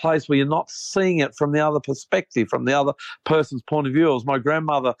get to a place where you're not seeing it from the other perspective, from the other person's point of view. As my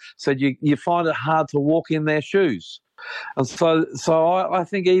grandmother said, you find it hard to walk in their shoes. And so I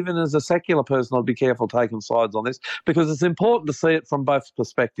think even as a secular person, I'd be careful taking sides on this, because it's important to see it from both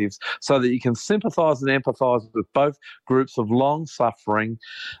perspectives so that you can sympathise and empathise with both groups of long-suffering,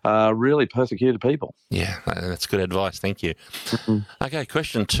 really persecuted people. Yeah, that's good advice. Thank you. Okay,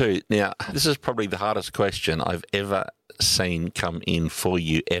 question 2. Now, this is probably the hardest question I've ever seen come in for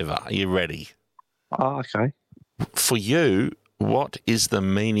you ever. Are you ready? Oh, okay. For you, what is the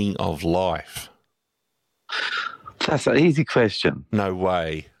meaning of life? That's an easy question. No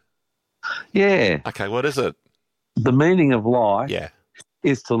way. Yeah. Okay, what is it? The meaning of life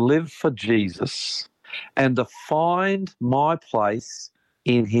is to live for Jesus and to find my place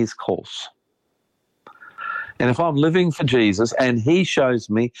in his course. And if I'm living for Jesus and he shows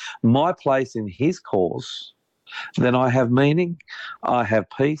me my place in his course, then I have meaning, I have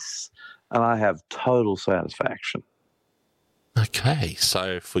peace, and I have total satisfaction. Okay,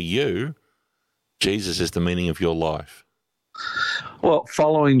 so for you, Jesus is the meaning of your life. Well,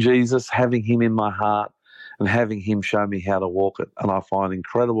 following Jesus, having him in my heart and having him show me how to walk it. And I find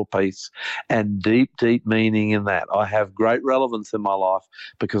incredible peace and deep, deep meaning in that. I have great relevance in my life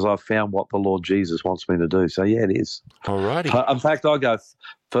because I've found what the Lord Jesus wants me to do. So, yeah, it is. All righty. In fact, I go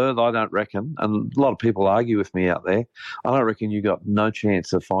further, I don't reckon, and a lot of people argue with me out there, I don't reckon you got no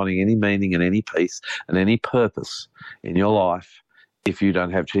chance of finding any meaning and any peace and any purpose in your life if you don't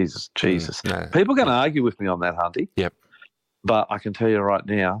have Jesus. No. People are going to argue with me on that, Hunty. Yep. But I can tell you right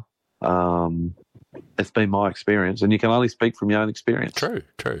now, it's been my experience, and you can only speak from your own experience. True.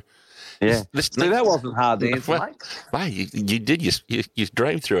 Yeah. See, that wasn't hard to answer, mate. Mate, you did. You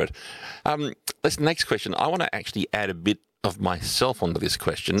drove through it. This next question, I want to actually add a bit of myself onto this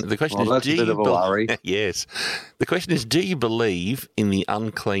question. The question is, that's a bit of a worry. Yes. The question is, do you believe in the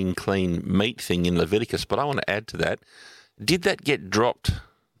unclean, clean meat thing in Leviticus? But I want to add to that, did that get dropped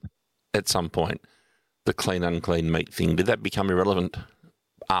at some point, the clean, unclean meat thing? Did that become irrelevant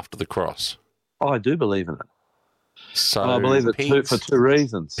after the cross? I do believe in it. So and I believe it for two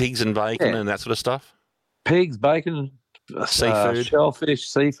reasons. Pigs and bacon and that sort of stuff? Pigs, bacon, seafood, shellfish,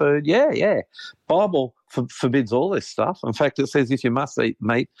 seafood. Yeah. Bible forbids all this stuff. In fact, it says if you must eat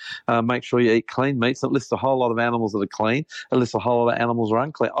meat, make sure you eat clean meats. It lists a whole lot of animals that are clean. It lists a whole lot of animals that are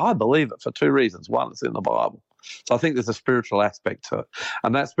unclean. I believe it for two reasons. One, it's in the Bible. So I think there's a spiritual aspect to it.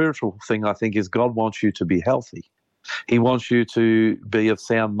 And that spiritual thing, I think, is God wants you to be healthy. He wants you to be of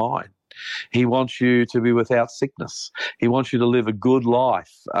sound mind. He wants you to be without sickness. He wants you to live a good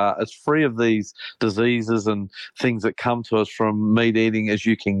life as free of these diseases and things that come to us from meat eating as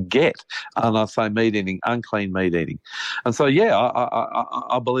you can get. And I say meat eating, unclean meat eating. And so, yeah,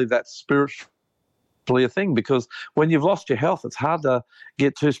 I believe that's spiritually a thing, because when you've lost your health, it's hard to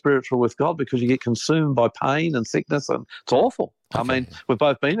get too spiritual with God because you get consumed by pain and sickness, and it's awful. Okay. I mean, we've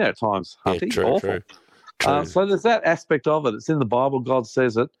both been there at times, Hunty. Yeah, awful. True. So there's that aspect of it. It's in the Bible. God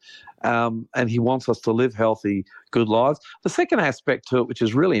says it, and he wants us to live healthy, good lives. The second aspect to it, which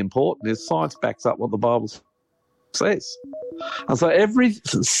is really important, is science backs up what the Bible says. And so every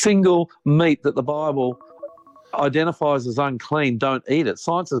single meat that the Bible identifies as unclean, don't eat it.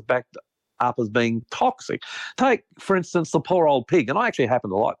 Science has backed up as being toxic. Take, for instance, the poor old pig, and I actually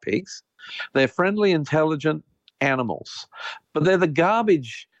happen to like pigs. They're friendly, intelligent animals, but they're the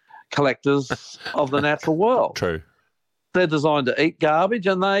garbage collectors of the natural world. True. They're designed to eat garbage,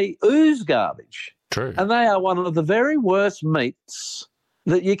 and they ooze garbage. True. And they are one of the very worst meats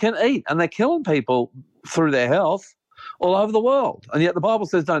that you can eat, and they're killing people through their health all over the world. And yet the Bible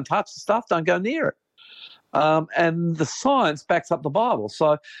says don't touch the stuff, don't go near it. And the science backs up the Bible.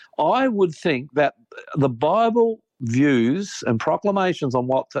 So I would think that the Bible views and proclamations on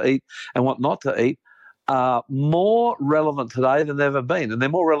what to eat and what not to eat are more relevant today than they've ever been. And they're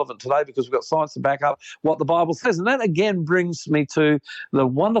more relevant today because we've got science to back up what the Bible says. And that, again, brings me to the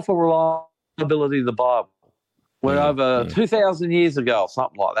wonderful reliability of the Bible. Where over 2,000 years ago, or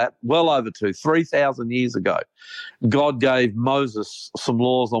something like that, well over 3,000 years ago, God gave Moses some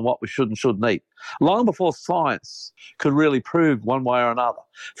laws on what we should and shouldn't eat, long before science could really prove one way or another.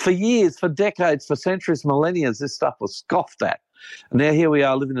 For years, for decades, for centuries, millennia, this stuff was scoffed at. And now here we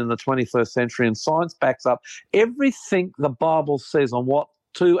are living in the 21st century, and science backs up everything the Bible says on what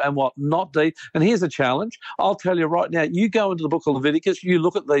to and what not to eat. And here's a challenge. I'll tell you right now, you go into the book of Leviticus, you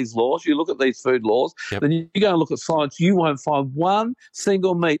look at these laws, you look at these food laws, then you go and look at science, you won't find one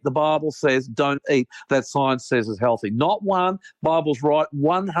single meat the Bible says don't eat that science says is healthy. Not one. Bible's right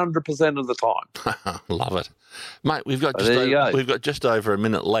 100% of the time. Love it. Mate, we've got just over a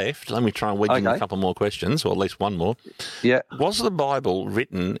minute left. Let me try and wedge in a couple more questions, or at least one more. Yeah. Was the Bible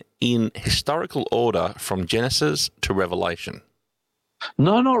written in historical order from Genesis to Revelation?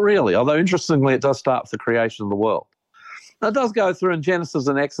 No, not really, although interestingly it does start with the creation of the world. Now, it does go through in Genesis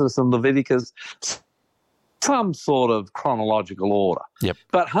and Exodus and Leviticus some sort of chronological order. Yep.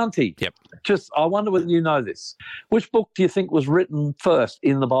 But Hunty, I wonder whether you know this. Which book do you think was written first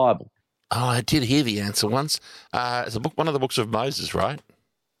in the Bible? Oh, I did hear the answer once. It's one of the books of Moses, right?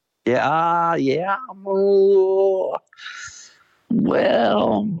 Yeah. Well...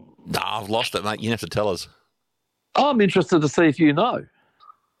 No, I've lost it, mate. You have to tell us. I'm interested to see if you know.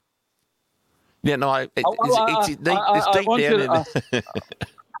 Yeah, no, it's deep down.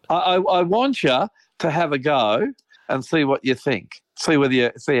 I want you to have a go and see what you think. See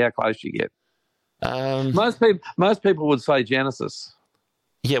how close you get. Most people would say Genesis.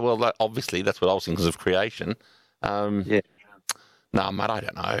 Yeah, well, obviously that's what I was thinking because of creation. Yeah. No, mate, I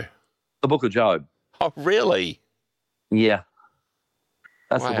don't know. The Book of Job. Oh, really? Yeah.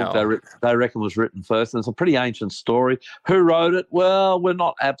 That's the book they reckon was written first, and it's a pretty ancient story. Who wrote it? Well, we're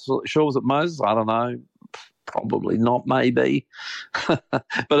not absolutely sure. Was it Moses? I don't know. Probably not, maybe. But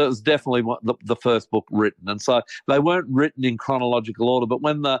it was definitely the first book written. And so they weren't written in chronological order, but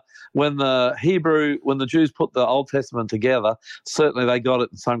when the Jews put the Old Testament together, certainly they got it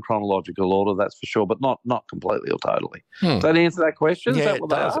in some chronological order, that's for sure, but not completely or totally. Does that answer that question? Yeah, Is that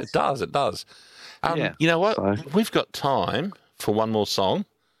what it does. It does. You know what? So, we've got time for one more song.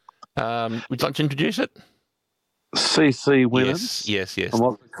 Would you like to introduce it? CC Winners. Yes. And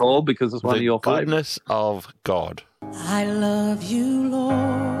what's it called? Because it's one of your favourites. The Goodness of God. I love you,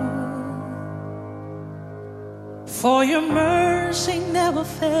 Lord, for your mercy never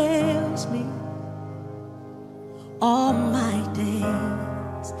fails me. All my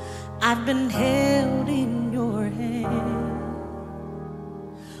days I've been held in your hand.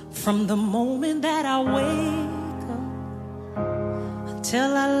 From the moment that I wake up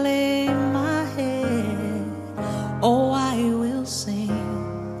until I lay my head, oh, I will sing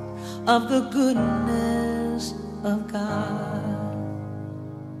of the goodness of God.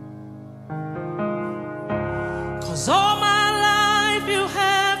 'Cause all my life you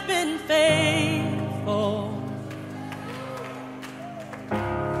have been faithful,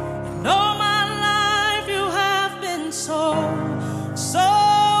 and all my life you have been so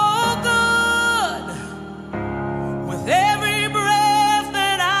good. With every breath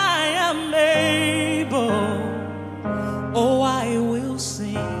that I am able, oh, I will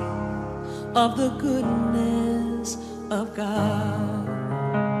sing of the goodness of God.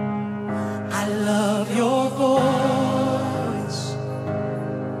 I love your voice.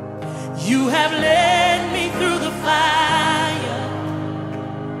 You have led me through the fire,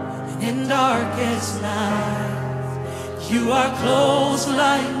 and in darkest night, you are close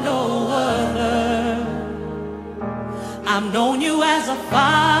like no other. I've known you as a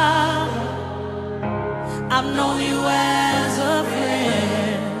father, I've known you as a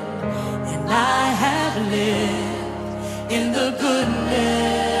friend, and I have lived in the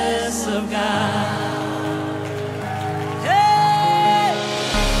goodness of God. Hey!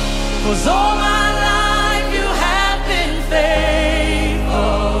 'Cause all my life you have been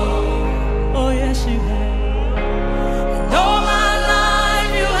faithful. Oh, yes, you have. And all my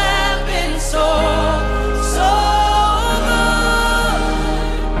life you have been so good.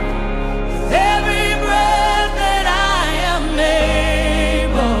 With every breath that I am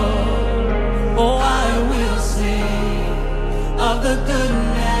able, oh, I will sing of the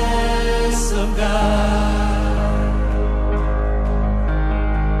goodness of God.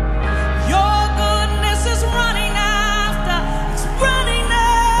 Your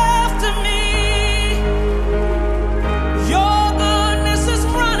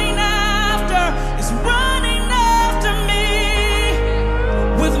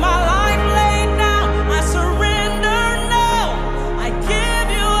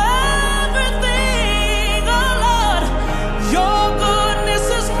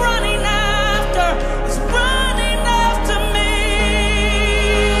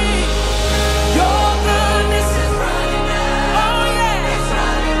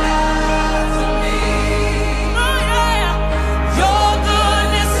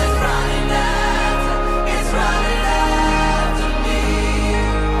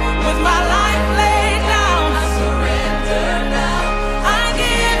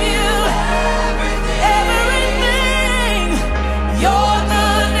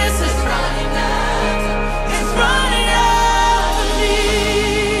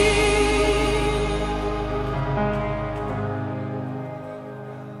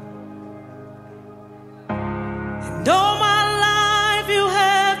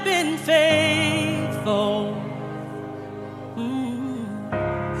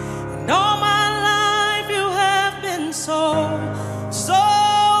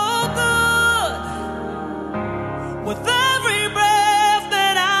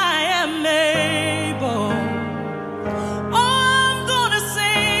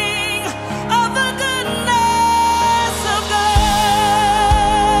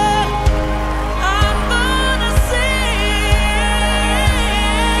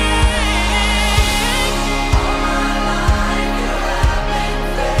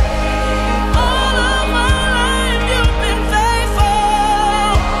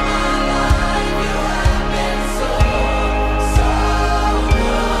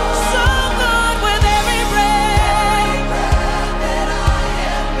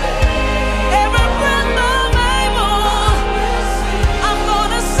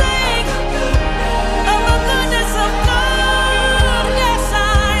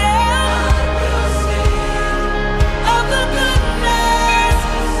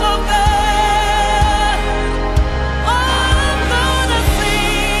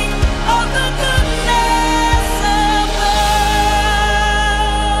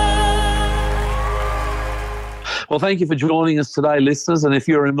Well, thank you for joining us today, listeners. And if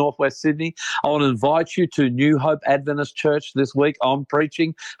you're in Northwest Sydney, I want to invite you to New Hope Adventist Church this week. I'm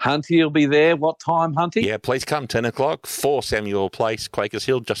preaching. Hunty will be there. What time, Hunty? Yeah, please come, 10 o'clock, 4 Samuel Place, Quakers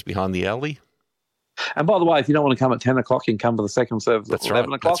Hill, just behind the alley. And by the way, if you don't want to come at 10 o'clock, you can come to the second service at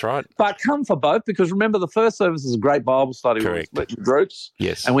 11 o'clock. That's right. But come for both, because remember, the first service is a great Bible study. Correct. We're split in groups.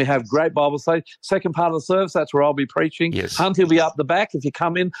 Yes. And we have great Bible study. Second part of the service, that's where I'll be preaching. Yes. Hunty will be up the back. If you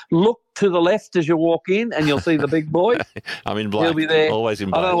come in, look to the left as you walk in, and you'll see the big boy. I'm in black. He'll be there. Always in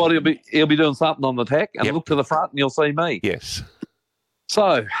black. I don't know what he'll be doing something on the tech, and Yep. look to the front, and you'll see me. Yes.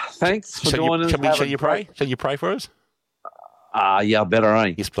 So, thanks for joining us. Shall you pray? Shall you pray for us? Yeah, better,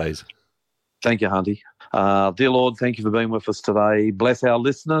 eh? Yes, please. Thank you, Hunty. Dear Lord, thank you for being with us today. Bless our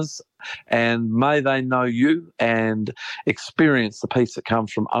listeners, and may they know you and experience the peace that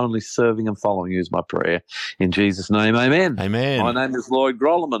comes from only serving and following you is my prayer. In Jesus' name, amen. Amen. My name is Lloyd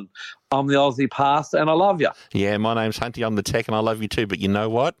Grolleman. I'm the Aussie pastor, and I love you. Yeah, my name's Hunty. I'm the tech, and I love you too. But you know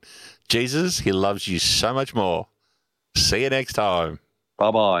what? Jesus, he loves you so much more. See you next time.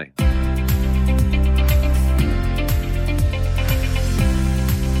 Bye-bye.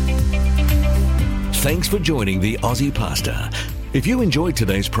 Thanks for joining the Aussie Pastor. If you enjoyed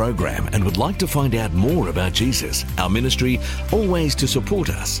today's program and would like to find out more about Jesus, our ministry, or ways to support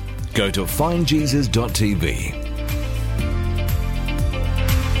us, go to findjesus.tv.